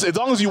 oftentimes, as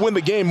long as you win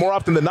the game, more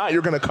often than not,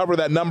 you're going to cover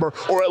that number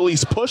or at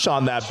least push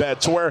on that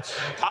bet. To where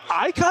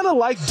I kind of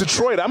like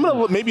Detroit. I'm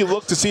going to maybe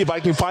look to see if I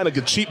can find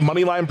a cheap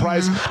money line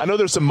price. I know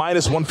there's some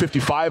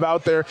 -155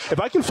 out there. If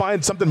I can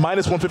find something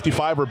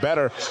 -155 or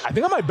better, I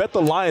think I might bet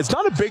the Lions.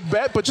 Not a big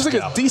bet, but just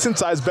like a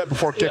decent-sized bet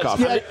before kickoff.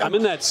 Yeah, I'm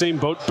in that same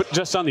boat, but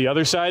just on the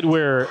other side,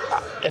 where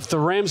if the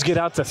Rams get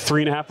out to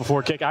 3.5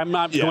 before kick, I'm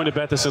not going to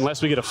bet this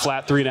unless we get a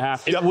flat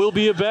 3.5. It will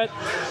be a bet.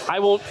 I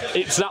won't.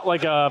 It's not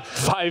like a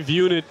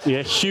 5-unit,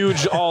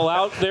 huge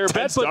all-out there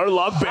bet.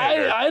 But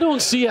I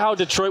don't see how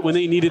Detroit, when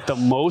they need it the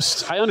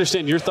most. I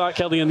understand your thought,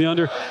 Kelly, on the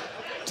under.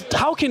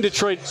 How can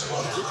Detroit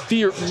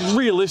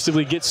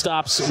realistically get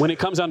stops when it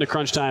comes down to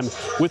crunch time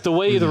with the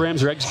way the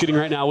Rams are executing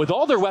right now with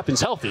all their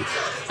weapons healthy?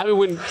 I mean,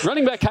 when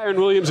running back Kyren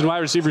Williams and wide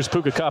receivers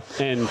Puka Kupp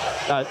and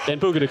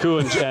Puka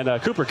Nacua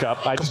and Cooper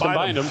Kupp, I just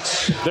combined them.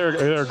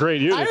 They're a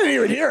great unit. I didn't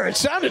even hear it. It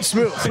sounded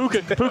smooth.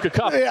 Puka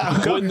Kupp.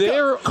 When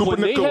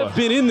they have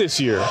been in this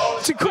year,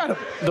 it's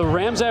incredible. The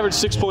Rams average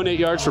 6.8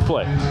 yards per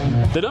play.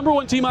 The number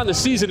 1 team on the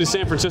season is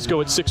San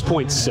Francisco at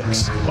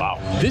 6.6. Wow.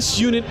 This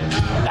unit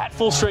at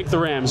full strength, the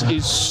Rams,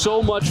 is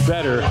so much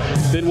better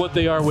than what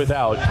they are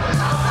without.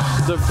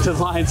 The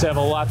Lions have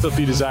a lot to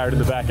be desired in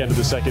the back end of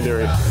the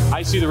secondary.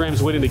 I see the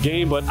Rams winning the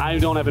game, but I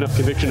don't have enough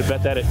conviction to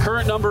bet that at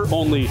current number,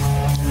 only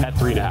at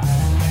 3.5.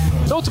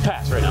 So it's a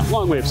pass right now.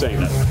 Long way of saying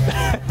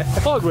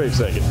that. Long way of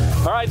saying it.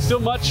 All right,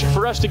 still much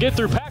for us to get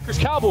through. Packers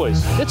Packers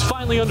Cowboys. It's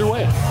finally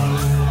underway.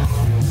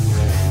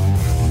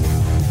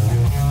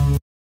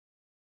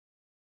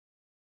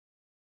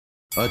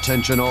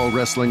 Attention all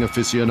wrestling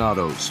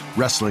aficionados.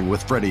 Wrestling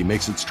with Freddie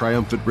makes its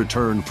triumphant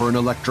return for an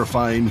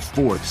electrifying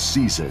 4th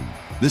season.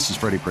 This is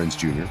Freddie Prinze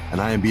Jr.,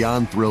 and I am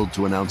beyond thrilled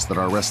to announce that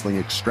our wrestling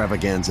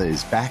extravaganza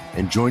is back,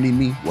 and joining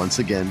me once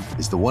again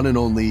is the one and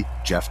only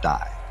Jeff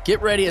Dye. Get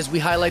ready as we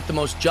highlight the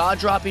most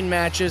jaw-dropping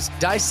matches,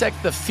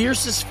 dissect the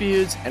fiercest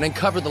feuds, and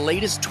uncover the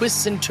latest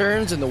twists and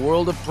turns in the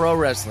world of pro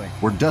wrestling.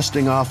 We're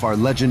dusting off our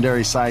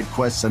legendary side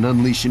quests and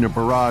unleashing a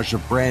barrage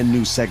of brand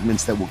new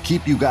segments that will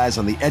keep you guys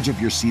on the edge of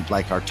your seat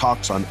like our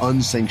talks on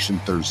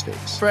Unsanctioned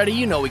Thursdays. Freddie,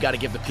 you know we got to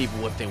give the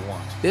people what they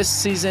want. This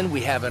season,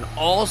 we have an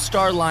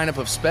all-star lineup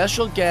of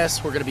special guests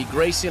who are going to be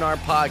gracing our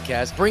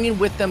podcast, bringing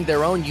with them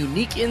their own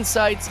unique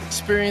insights,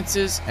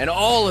 experiences, and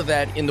all of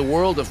that in the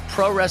world of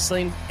pro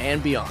wrestling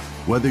and beyond.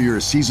 Whether you're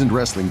a seasoned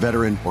wrestling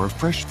veteran or a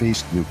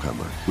fresh-faced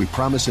newcomer, we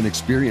promise an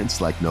experience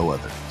like no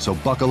other. So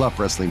buckle up,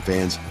 wrestling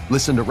fans.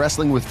 Listen to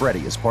Wrestling with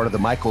Freddie as part of the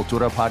My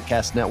Cultura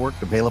Podcast Network,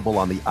 available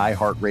on the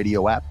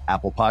iHeartRadio app,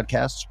 Apple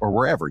Podcasts, or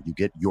wherever you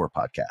get your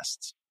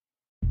podcasts.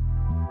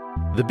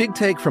 The Big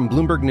Take from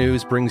Bloomberg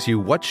News brings you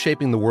what's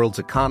shaping the world's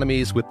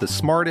economies with the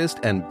smartest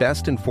and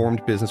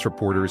best-informed business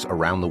reporters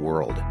around the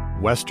world.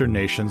 Western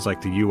nations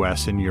like the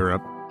U.S. and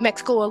Europe.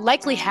 Mexico will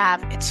likely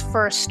have its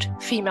first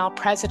female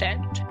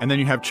president. And then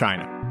you have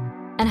China.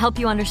 And help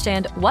you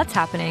understand what's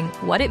happening,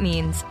 what it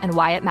means, and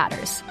why it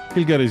matters.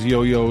 He'll get his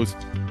yo-yos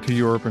to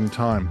Europe in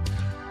time.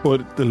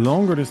 But the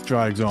longer this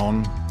drags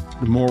on,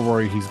 the more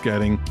worry he's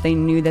getting. They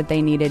knew that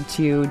they needed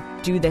to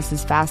do this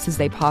as fast as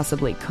they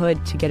possibly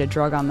could to get a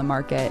drug on the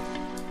market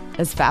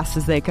as fast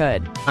as they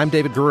could. I'm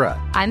David Gura.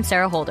 I'm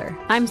Sarah Holder.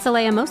 I'm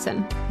Saleha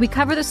Mohsen. We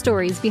cover the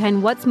stories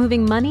behind what's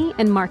moving money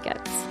and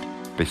markets.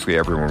 Basically,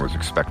 everyone was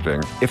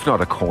expecting, if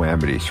not a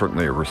calamity,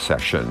 certainly a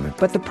recession.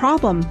 But the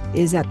problem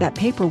is that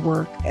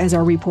paperwork, as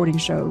our reporting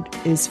showed,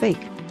 is fake.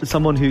 As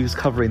someone who's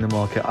covering the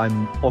market,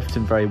 I'm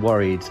often very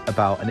worried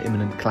about an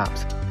imminent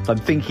collapse. I'm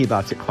thinking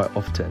about it quite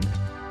often.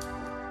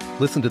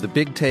 Listen to The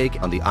Big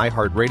Take on the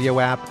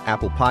iHeartRadio app,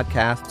 Apple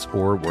Podcasts,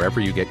 or wherever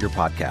you get your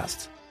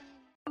podcasts.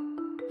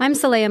 I'm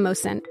Saleha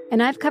Mohsen,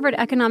 and I've covered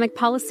economic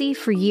policy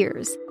for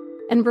years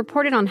and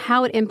reported on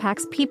how it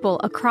impacts people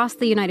across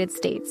the United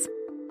States.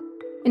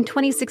 In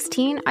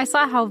 2016, I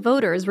saw how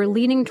voters were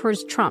leaning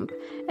towards Trump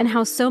and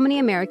how so many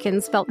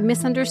Americans felt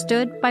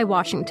misunderstood by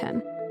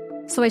Washington.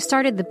 So I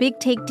started The Big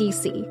Take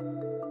DC.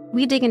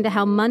 We dig into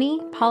how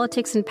money,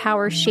 politics, and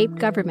power shape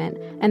government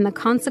and the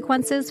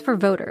consequences for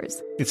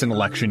voters. It's an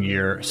election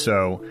year,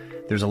 so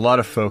there's a lot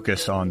of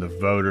focus on the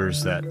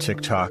voters that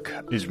TikTok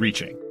is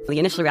reaching. The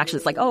initial reaction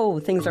is like, oh,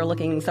 things are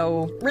looking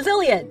so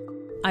resilient.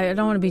 I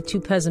don't want to be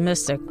too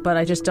pessimistic, but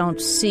I just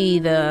don't see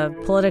the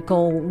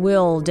political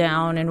will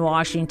down in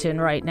Washington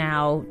right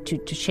now to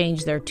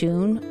change their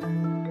tune.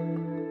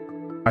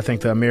 I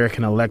think the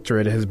American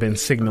electorate has been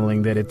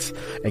signaling that it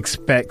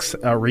expects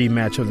a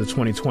rematch of the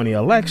 2020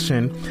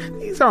 election.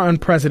 These are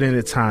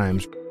unprecedented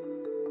times.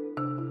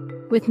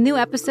 With new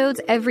episodes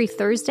every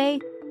Thursday,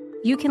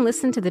 you can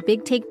listen to The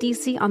Big Take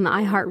DC on the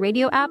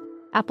iHeartRadio app,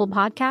 Apple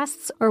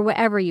Podcasts, or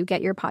wherever you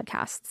get your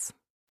podcasts.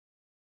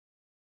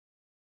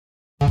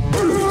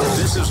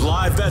 This is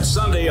Live Bet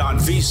Sunday on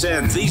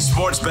VSiN, the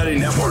Sports Betting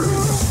Network.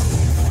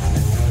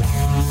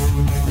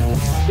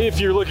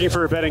 If you're looking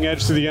for a betting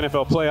edge to the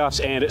NFL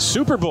playoffs and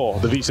Super Bowl,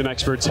 the VSiN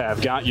experts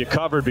have got you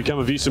covered. Become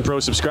a VSiN Pro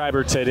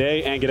subscriber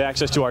today and get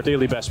access to our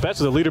daily best bets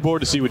with a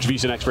leaderboard to see which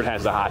VSiN expert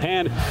has the hot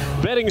hand.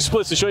 Betting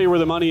splits to show you where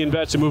the money and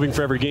bets are moving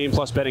for every game,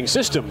 plus betting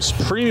systems,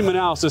 premium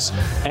analysis,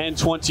 and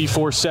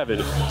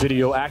 24/7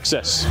 video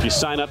access. If you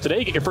sign up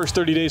today, get your first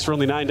 30 days for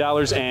only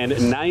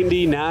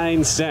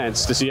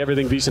 $9.99 to see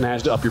everything VSiN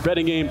has to up your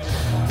betting game.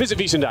 Visit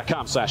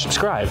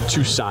VSiN.com/subscribe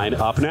to sign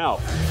up now.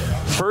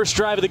 First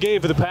drive of the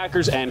game for the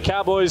Packers and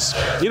Cowboys.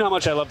 You know how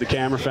much I love the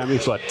camera,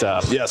 Femi, but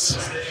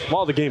yes,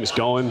 while the game is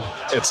going,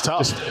 it's tough.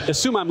 Just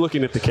assume I'm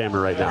looking at the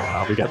camera right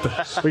now. We got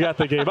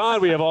the game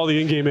on. We have all the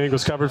in-game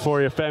angles covered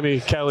for you.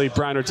 Femi, Kelly,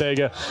 Brian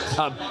Ortega.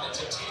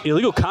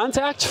 Illegal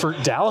contact for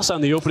Dallas on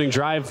the opening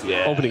drive.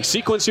 Opening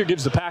sequence here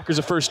gives the Packers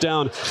a first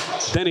down.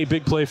 Then a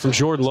big play from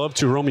Jordan Love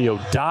to Romeo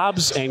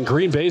Doubs, and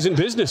Green Bay's in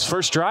business.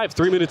 First drive,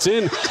 3 minutes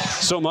in.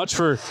 So much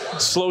for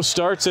slow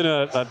starts in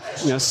a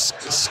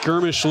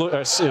skirmish,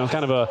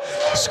 kind of a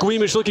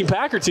squeamish-looking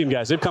Packer team,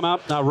 guys. They've come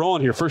out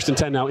rolling here. 1st and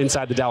 10 now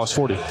inside the Dallas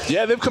 40.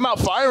 Yeah, they've come out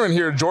firing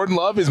here. Jordan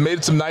Love has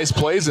made some nice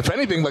plays. If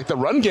anything, like the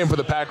run game for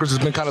the Packers has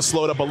been kind of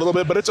slowed up a little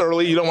bit, but it's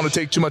early. You don't want to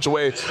take too much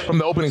away from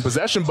the opening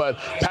possession, but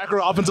Packer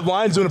offensive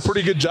line's doing a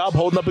pretty good job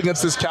holding up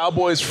against this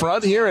Cowboys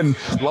front here, and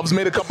Love's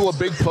made a couple of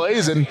big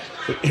plays, and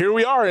here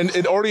we are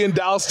already in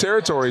Dallas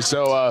territory.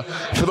 So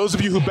for those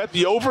of you who bet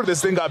the over,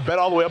 this thing got bet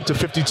all the way up to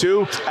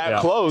 52 at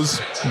close.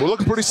 We're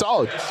looking pretty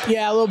solid.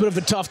 Yeah, a little bit of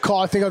a tough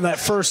call, I think, on that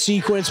first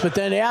sequence, but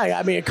then,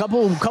 I mean, a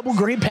couple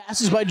great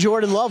passes by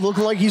Jordan Love,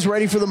 looking like he's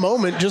ready for the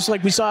moment, just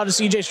like we saw to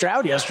C.J.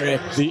 Stroud yesterday.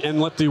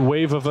 And let the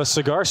wave of a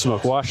cigar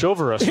smoke wash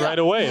over us right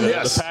away.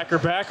 The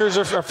Packers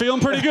are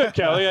feeling pretty good,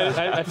 Kelly.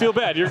 I feel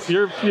bad.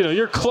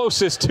 You're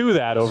closest twist to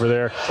that over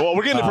there. Well,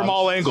 we're getting it from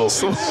all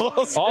angles.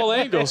 All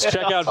angles.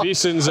 Check out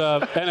VSiN's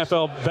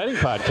NFL betting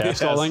podcast,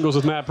 yes. All Angles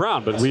with Matt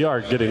Brown. But we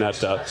are getting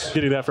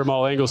that from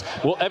all angles.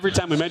 Well, every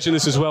time we mention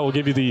this as well, we'll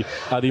give you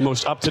the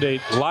most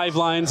up-to-date live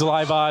lines,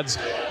 live odds.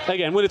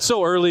 Again, when it's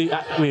so early,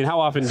 I mean, how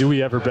often do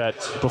we ever bet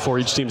before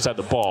each team's had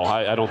the ball?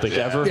 I don't think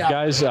ever,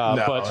 guys.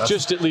 But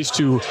just at least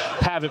to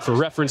have it for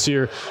reference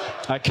here,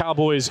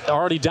 Cowboys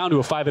already down to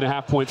a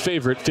 5.5-point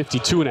favorite,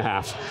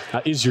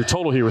 52.5 is your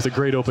total here with a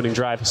great opening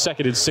drive.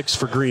 Second and 6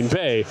 for Green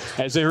Bay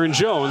as Aaron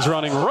Jones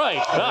running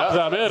right up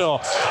the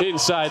middle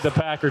inside the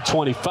Packer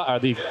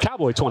 25, the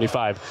Cowboy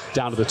 25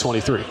 down to the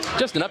 23.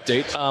 Just an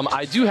update.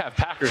 I do have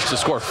Packers to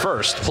score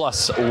first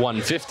plus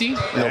 150.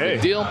 No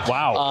big deal.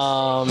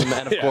 Wow.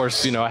 And of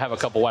course, I have a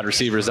couple wide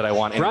receivers that I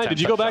want. Brian, did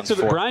you go back to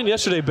Brian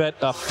yesterday bet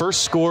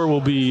first score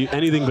will be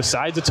anything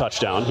besides a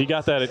touchdown. He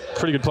got that at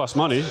pretty good plus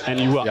money, and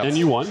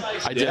you won.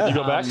 I did. You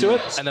go back to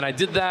it? And then I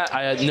did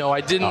that. No,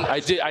 I didn't. I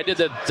did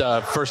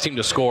that first team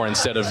to score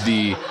instead of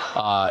the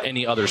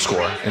any other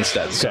score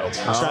instead. So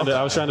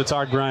I was trying to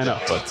talk Brian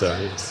up, but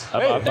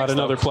about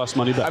another plus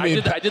money bet.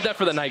 I did that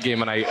for the night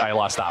game, and I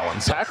lost that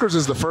one. So. Packers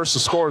is the first to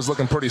score is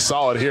looking pretty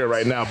solid here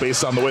right now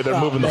based on the way they're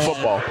moving the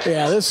football.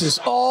 Yeah, this is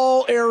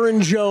all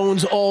Aaron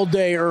Jones all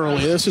day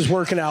early. This is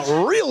working out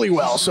really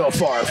well so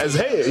far. But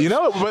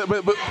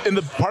in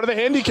the part of the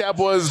handicap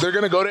was they're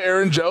going to go to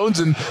Aaron Jones,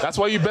 and that's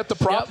why you bet the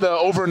prop, the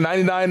over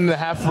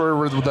 99.5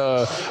 for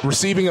the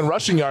receiving and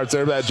rushing yards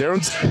there. That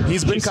Jones,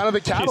 he's been kind of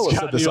the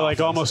catalyst of this. Like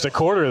almost a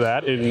quarter of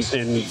that in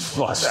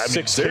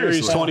 6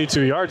 carries,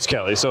 22 yards,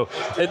 Kelly. So,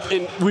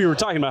 and we were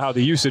talking about how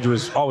the usage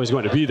was always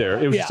going to be there.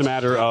 It was just a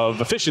matter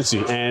of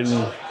efficiency, and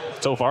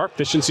so far,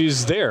 efficiency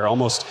is there.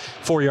 Almost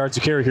 4 yards a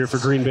carry here for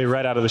Green Bay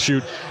right out of the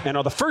chute, and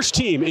are the first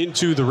team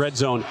into the red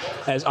zone.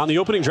 As on the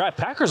opening drive,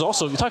 Packers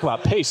also, you talk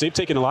about pace, they've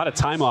taken a lot of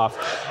time off.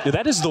 Now,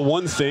 that is the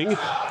one thing,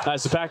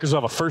 as the Packers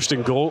will have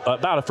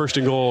about a first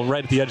and goal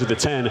right at the edge of the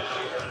 10.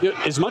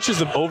 As much as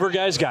the over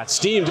guys got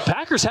steamed,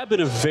 Packers have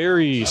been a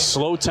very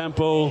slow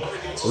tempo,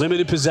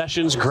 limited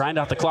possessions, grind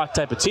out the clock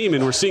type of team,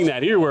 and we're seeing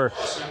that here where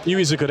you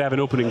easily could have an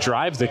opening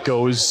drive that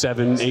goes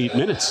 7-8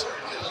 minutes.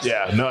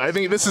 Yeah, no, I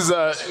think this is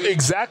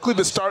exactly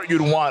the start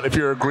you'd want if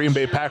you're a Green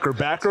Bay Packer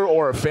backer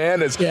or a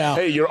fan.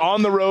 Hey, you're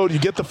on the road, you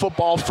get the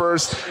football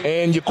first,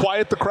 and you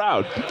quiet the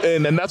crowd.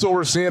 And that's what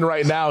we're seeing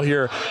right now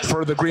here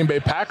for the Green Bay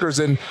Packers.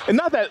 And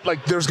not that,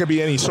 like, there's going to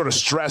be any sort of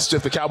stress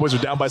if the Cowboys are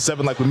down by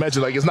 7, like we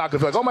mentioned. Like, it's not going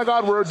to be like, oh, my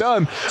God, we're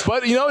done.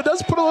 But, it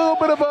does put a little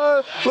bit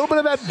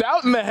of that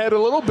doubt in the head a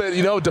little bit.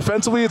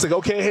 Defensively, it's like,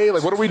 okay, hey,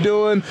 like, what are we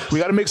doing? We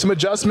got to make some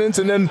adjustments.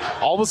 And then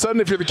all of a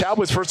sudden, if you're the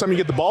Cowboys, first time you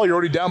get the ball, you're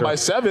already down by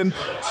 7,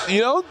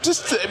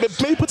 just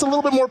it maybe puts a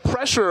little bit more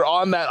pressure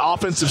on that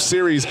offensive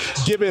series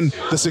given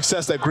the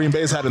success that Green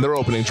Bay's had in their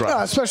opening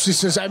drive. Especially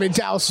since,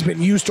 Dallas has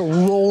been used to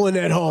rolling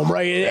at home,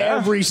 right?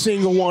 Every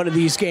single one of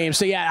these games.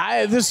 So,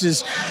 this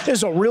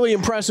is a really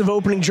impressive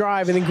opening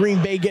drive, and then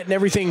Green Bay getting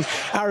everything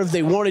out of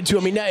they wanted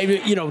to.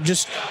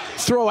 Just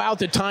throw out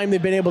the time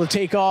they've been able to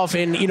take off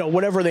and,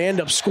 whatever they end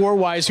up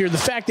score-wise here. The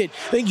fact that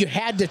I think you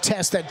had to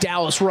test that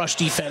Dallas rush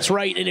defense,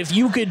 right? And if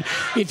you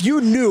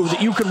knew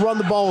that you could run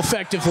the ball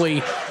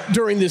effectively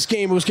during this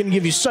game, it was going to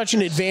give you such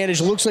an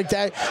advantage. Looks like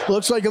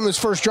on this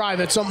first drive,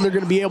 that's something they're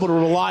going to be able to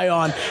rely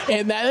on.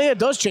 And I think it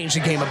does change the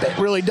game a bit. It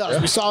really does.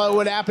 We saw that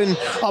what happened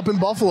up in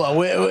Buffalo.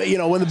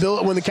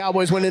 When the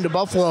Cowboys went into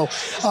Buffalo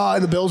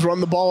and the Bills run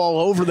the ball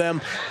all over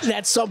them.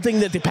 That's something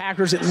that the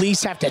Packers at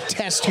least have to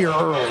test here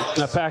early.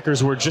 The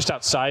Packers were just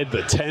outside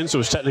the 10, so it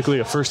was technically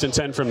a 1st and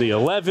 10 from the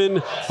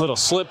 11. Little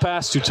slip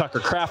pass to Tucker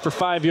Kraft for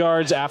 5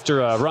 yards after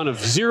a run of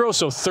 0,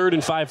 so 3rd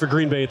and 5 for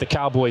Green Bay at the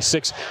Cowboys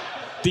 6.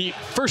 The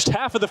first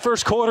half of the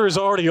first quarter is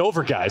already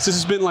over, guys. This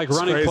has been like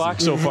running clock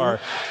so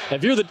far.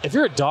 If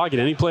you're a dog in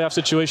any playoff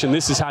situation,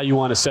 this is how you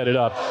want to set it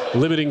up.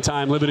 Limiting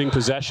time, limiting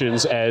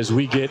possessions as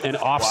we get an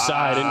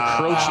offside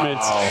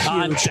encroachment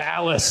on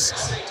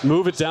Dallas.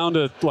 Move it down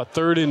to,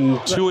 3rd and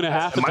 2.5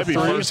 at the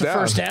 3. It's a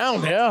first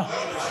down, yeah.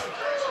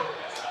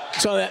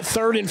 So that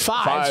 3rd and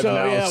 5.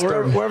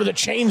 So, wherever the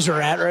chains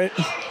are at, right?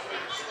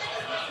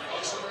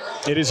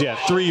 It is,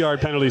 3-yard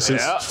penalty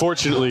since,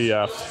 fortunately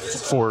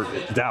for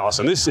Dallas,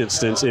 in this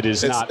instance, it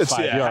is not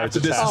 5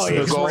 yards.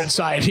 We're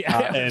inside.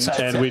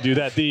 And we do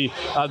that. The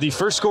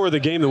first score of the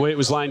game, the way it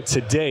was lined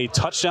today,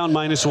 touchdown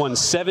minus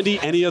 170,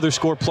 any other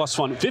score plus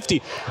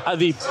 150.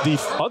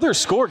 The other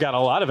score got a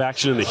lot of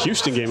action in the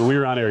Houston game when we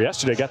were on air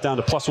yesterday, got down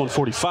to plus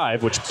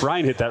 145, which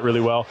Brian hit that really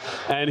well.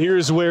 And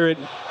here's where it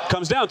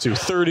comes down to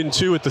 3rd and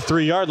 2 at the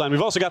 3-yard line.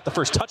 We've also got the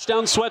first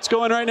touchdown sweats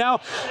going right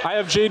now. I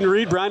have Jaden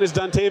Reed. Brian is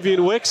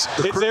Dontavian Wicks.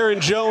 It's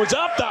Aaron Jones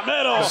up the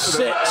middle.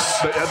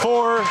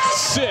 4,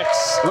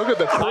 6. Look at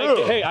the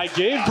crew. I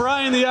gave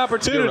Brian the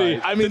opportunity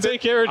to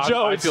take Aaron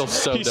Jones. I feel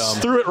so he dumb.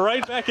 Threw it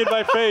right back in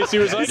my face. He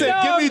was like, he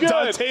said, give me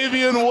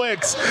Dontavian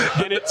Wicks.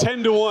 And at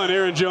 10-1,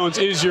 Aaron Jones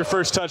is your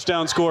first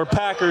touchdown score.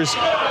 Packers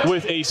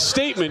with a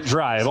statement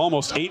drive,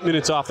 almost 8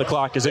 minutes off the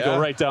clock as they go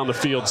right down the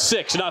field.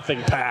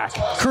 6-0 Pack.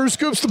 Crew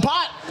scoops the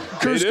pot.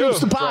 Crew scoops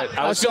the pot. Right.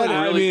 I was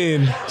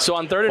feeling so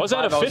on 3rd and 5,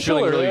 that official I was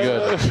feeling really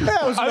good.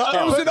 Yeah,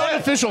 it was an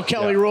unofficial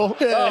Kelly rule.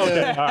 Yeah.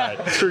 Okay. All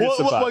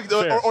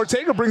right.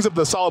 Ortega brings up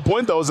the solid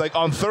point, though. Is like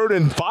on 3rd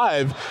and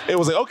 5, it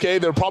was like, okay,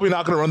 they're probably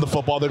not going to run the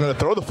football. They're going to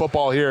throw the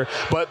football here.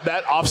 But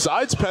that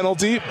offsides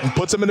penalty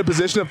puts them in a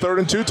position of 3rd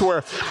and 2 to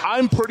where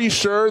I'm pretty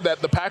sure that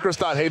the Packers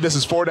thought, hey, this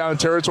is 4-down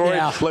territory.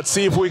 Yeah. Let's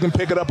see if we can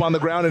pick it up on the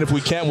ground, and if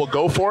we can't, we'll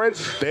go for it.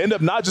 They end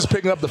up not just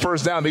picking up the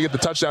first down, they get the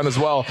touchdown as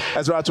well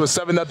as they're out to a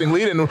 7-0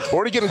 lead, and we're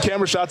already getting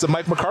camera shots of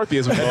Mike McCarthy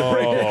as we head to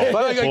break.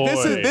 But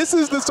this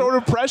is the sort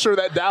of pressure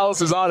that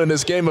Dallas is on in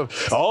this game of,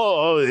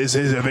 are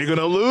they going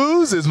to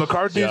lose? Is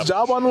McCarthy's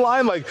job on the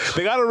line? Like,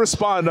 they got to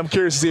respond. I'm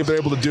curious to see if they're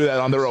able to do that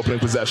on their opening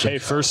possession. Hey,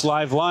 first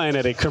live line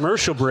at a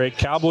commercial break,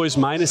 Cowboys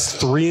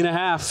minus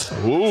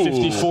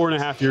 3.5,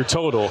 54.5 your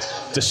total.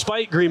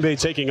 Despite Green Bay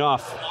taking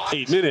off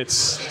 8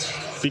 minutes,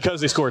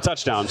 because they score a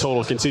touchdown,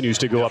 total continues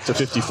to go up to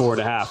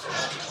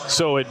 54.5.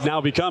 So it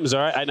now becomes,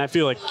 all right, and I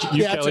feel like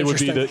you, Kelly, would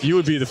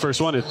be the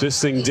first one. If this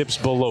thing dips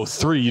below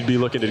 3, you'd be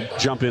looking to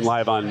jump in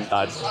live on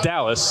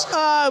Dallas.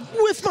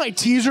 With my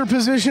teaser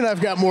position, I've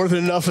got more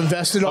than enough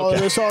invested in all of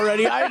this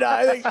already.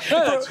 I think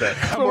that's fair.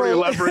 I'm already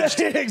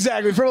leveraged.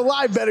 Exactly. From a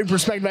live betting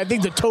perspective, I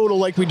think the total,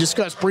 like we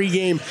discussed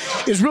pregame,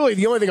 is really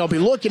the only thing I'll be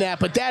looking at.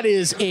 But that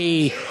is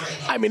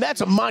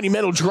that's a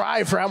monumental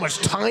drive for how much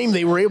time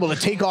they were able to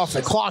take off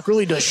the clock,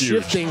 really to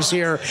shift things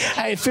here.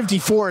 At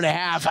 54.5,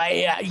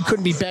 I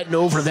couldn't be betting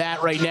over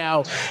that right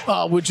now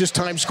with just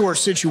time score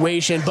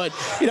situation. But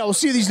we'll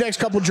see these next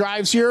couple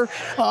drives here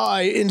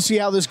and see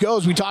how this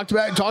goes. We talked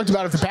about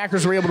if the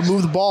Packers were able to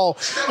move the ball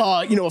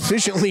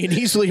efficiently and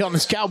easily on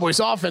this Cowboys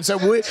offense.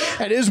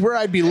 That is where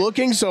I'd be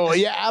looking. So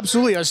yeah,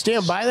 absolutely, I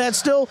stand by that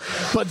still.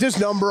 But this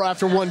number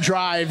after one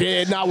drive,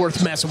 not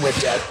worth messing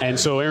with yet. And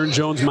so Aaron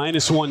Jones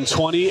minus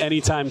 120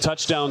 anytime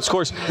touchdown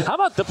scores. How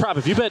about the prop?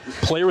 If you bet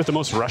player with the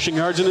most rushing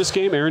yards in this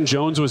game, Aaron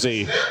Jones was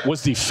the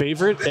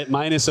favorite at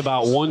minus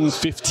about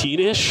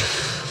 115-ish.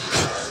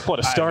 What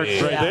a start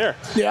there.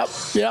 Yep.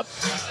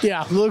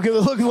 Yeah,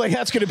 looking like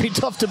that's going to be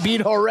tough to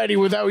beat already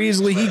with how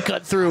easily he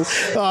cut through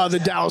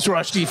the Dallas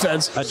rush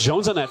defense.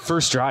 Jones on that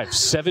first drive,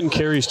 7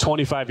 carries,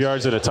 25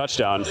 yards and a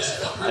touchdown.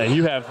 And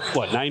you have,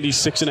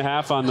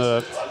 96.5 on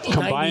the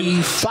combined?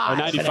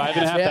 95.5.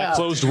 That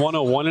closed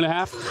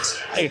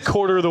 101.5. A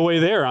quarter of the way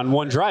there on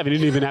one drive. He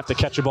didn't even have to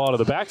catch a ball out of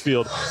the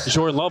backfield.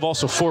 Jordan Love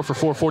also 4 for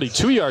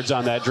 442 yards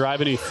on that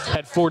drive, and he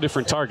had 4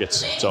 different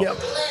targets. So.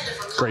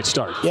 Great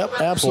start. Yep,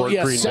 absolutely.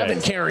 Yeah,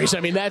 7 carries. I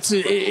mean,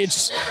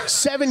 it's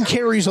 7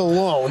 carries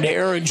alone,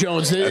 Aaron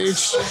Jones.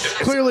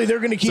 Clearly, they're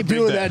going to keep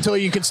doing that until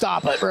you can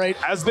stop it, right?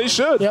 As they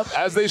should. Yep.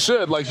 As they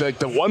should. Like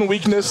the one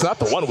weakness, not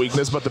the one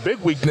weakness, but the big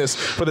weakness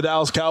for the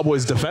Dallas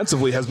Cowboys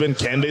defensively has been,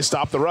 can they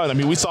stop the run? I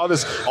mean, we saw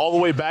this all the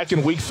way back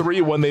in week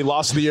 3 when they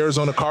lost to the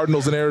Arizona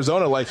Cardinals in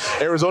Arizona. Like,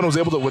 Arizona was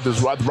able to, with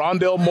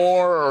Rondale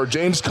Moore or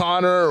James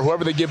Conner or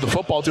whoever they gave the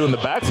football to in the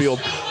backfield,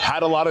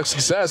 had a lot of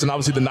success. And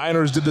obviously the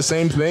Niners did the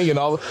same thing, and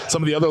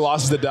some of the other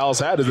losses that Dallas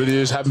had is that they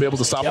just haven't been able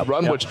to stop the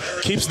run, which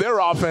keeps their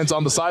offense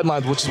on the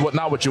sidelines, which is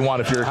not what you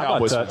want if you're a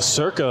Cowboys.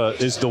 Circa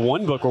is the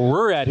one book where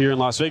we're at here in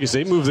Las Vegas.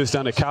 They moved this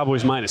down to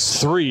Cowboys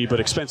minus 3, but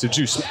expensive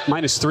juice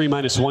minus 3,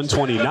 minus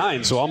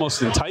 129. So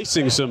almost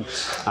enticing some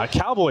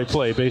Cowboy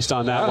play based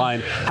on that line,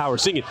 how we're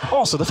seeing it.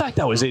 Also, the fact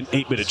that was an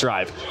 8-minute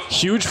drive,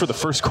 huge for the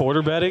first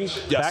quarter betting.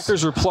 Yes.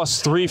 Packers were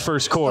plus 3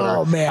 first quarter.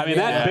 Oh, man. I mean,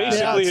 that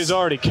basically is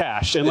already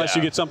cashed unless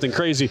you get something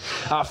crazy.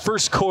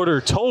 First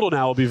quarter total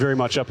now will be very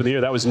much up in the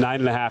air. That was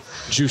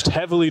 9.5. Juiced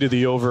heavily to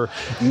the over,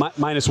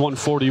 minus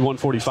 140,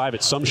 145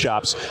 at some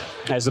shops,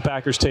 as the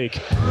Packers take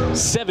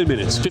 7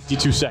 minutes,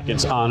 52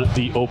 seconds on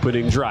the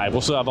opening drive.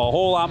 We'll still have a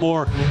whole lot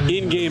more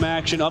in-game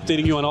action,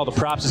 updating you on all the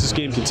props as this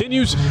game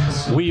continues.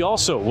 We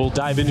also will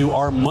dive into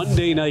our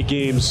Monday night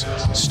games,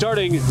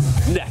 starting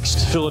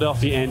next,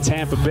 Philadelphia and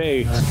Tampa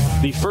Bay.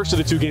 The first of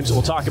the 2 games that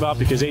we'll talk about,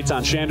 because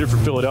Eitan Shander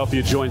from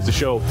Philadelphia joins the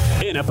show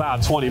in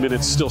about 20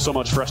 minutes. Still so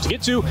much for us to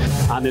get to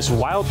on this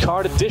wild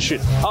card edition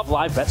of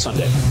Live Bet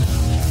Sunday.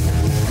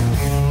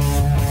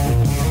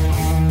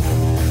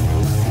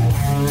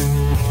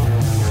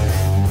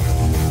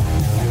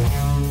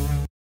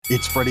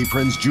 It's Freddie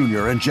Prinze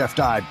Jr. and Jeff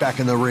Dye back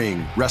in the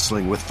ring.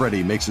 Wrestling with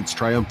Freddie makes its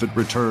triumphant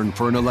return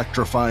for an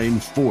electrifying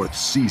 4th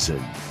season.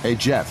 Hey,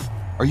 Jeff,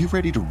 are you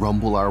ready to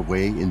rumble our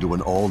way into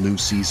an all-new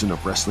season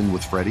of Wrestling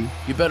with Freddie?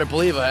 You better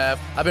believe I have.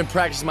 I've been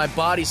practicing my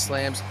body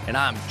slams, and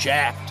I'm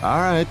jacked. All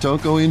right,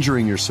 don't go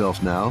injuring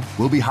yourself now.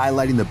 We'll be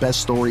highlighting the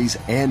best stories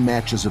and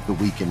matches of the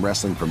week in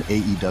wrestling from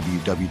AEW,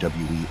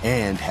 WWE,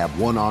 and have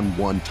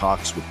one-on-one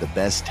talks with the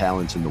best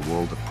talents in the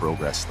world of pro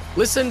wrestling.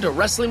 Listen to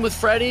Wrestling with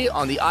Freddie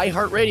on the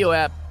iHeartRadio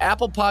app,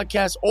 Apple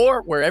Podcasts,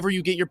 or wherever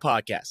you get your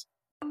podcasts.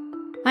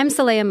 I'm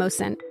Saleha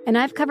Mohsen, and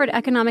I've covered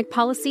economic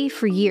policy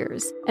for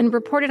years and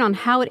reported on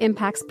how it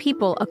impacts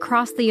people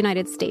across the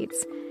United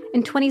States.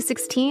 In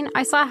 2016,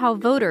 I saw how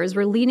voters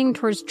were leaning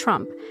towards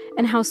Trump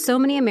and how so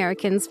many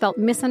Americans felt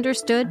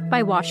misunderstood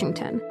by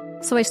Washington.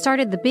 So I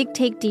started The Big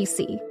Take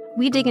DC.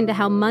 We dig into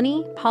how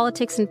money,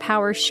 politics, and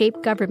power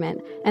shape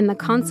government and the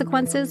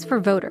consequences for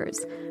voters.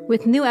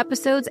 With new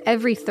episodes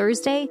every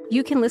Thursday,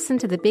 you can listen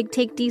to The Big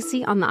Take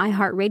DC on the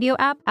iHeartRadio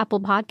app,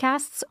 Apple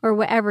Podcasts, or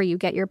wherever you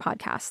get your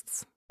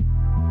podcasts.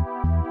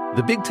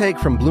 The Big Take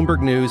from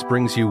Bloomberg News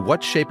brings you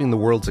what's shaping the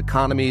world's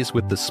economies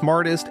with the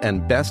smartest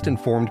and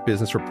best-informed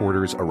business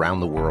reporters around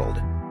the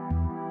world.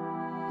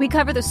 We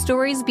cover the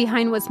stories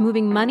behind what's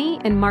moving money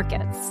and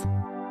markets.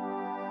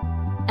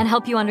 And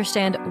help you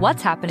understand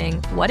what's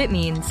happening, what it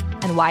means,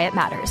 and why it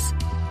matters.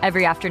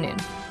 Every afternoon.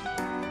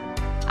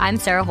 I'm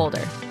Sarah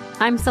Holder.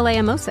 I'm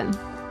Saleha Mohsin.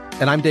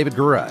 And I'm David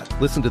Gura.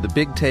 Listen to The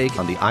Big Take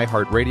on the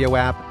iHeartRadio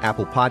app,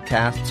 Apple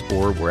Podcasts,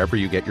 or wherever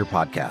you get your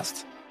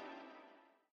podcasts.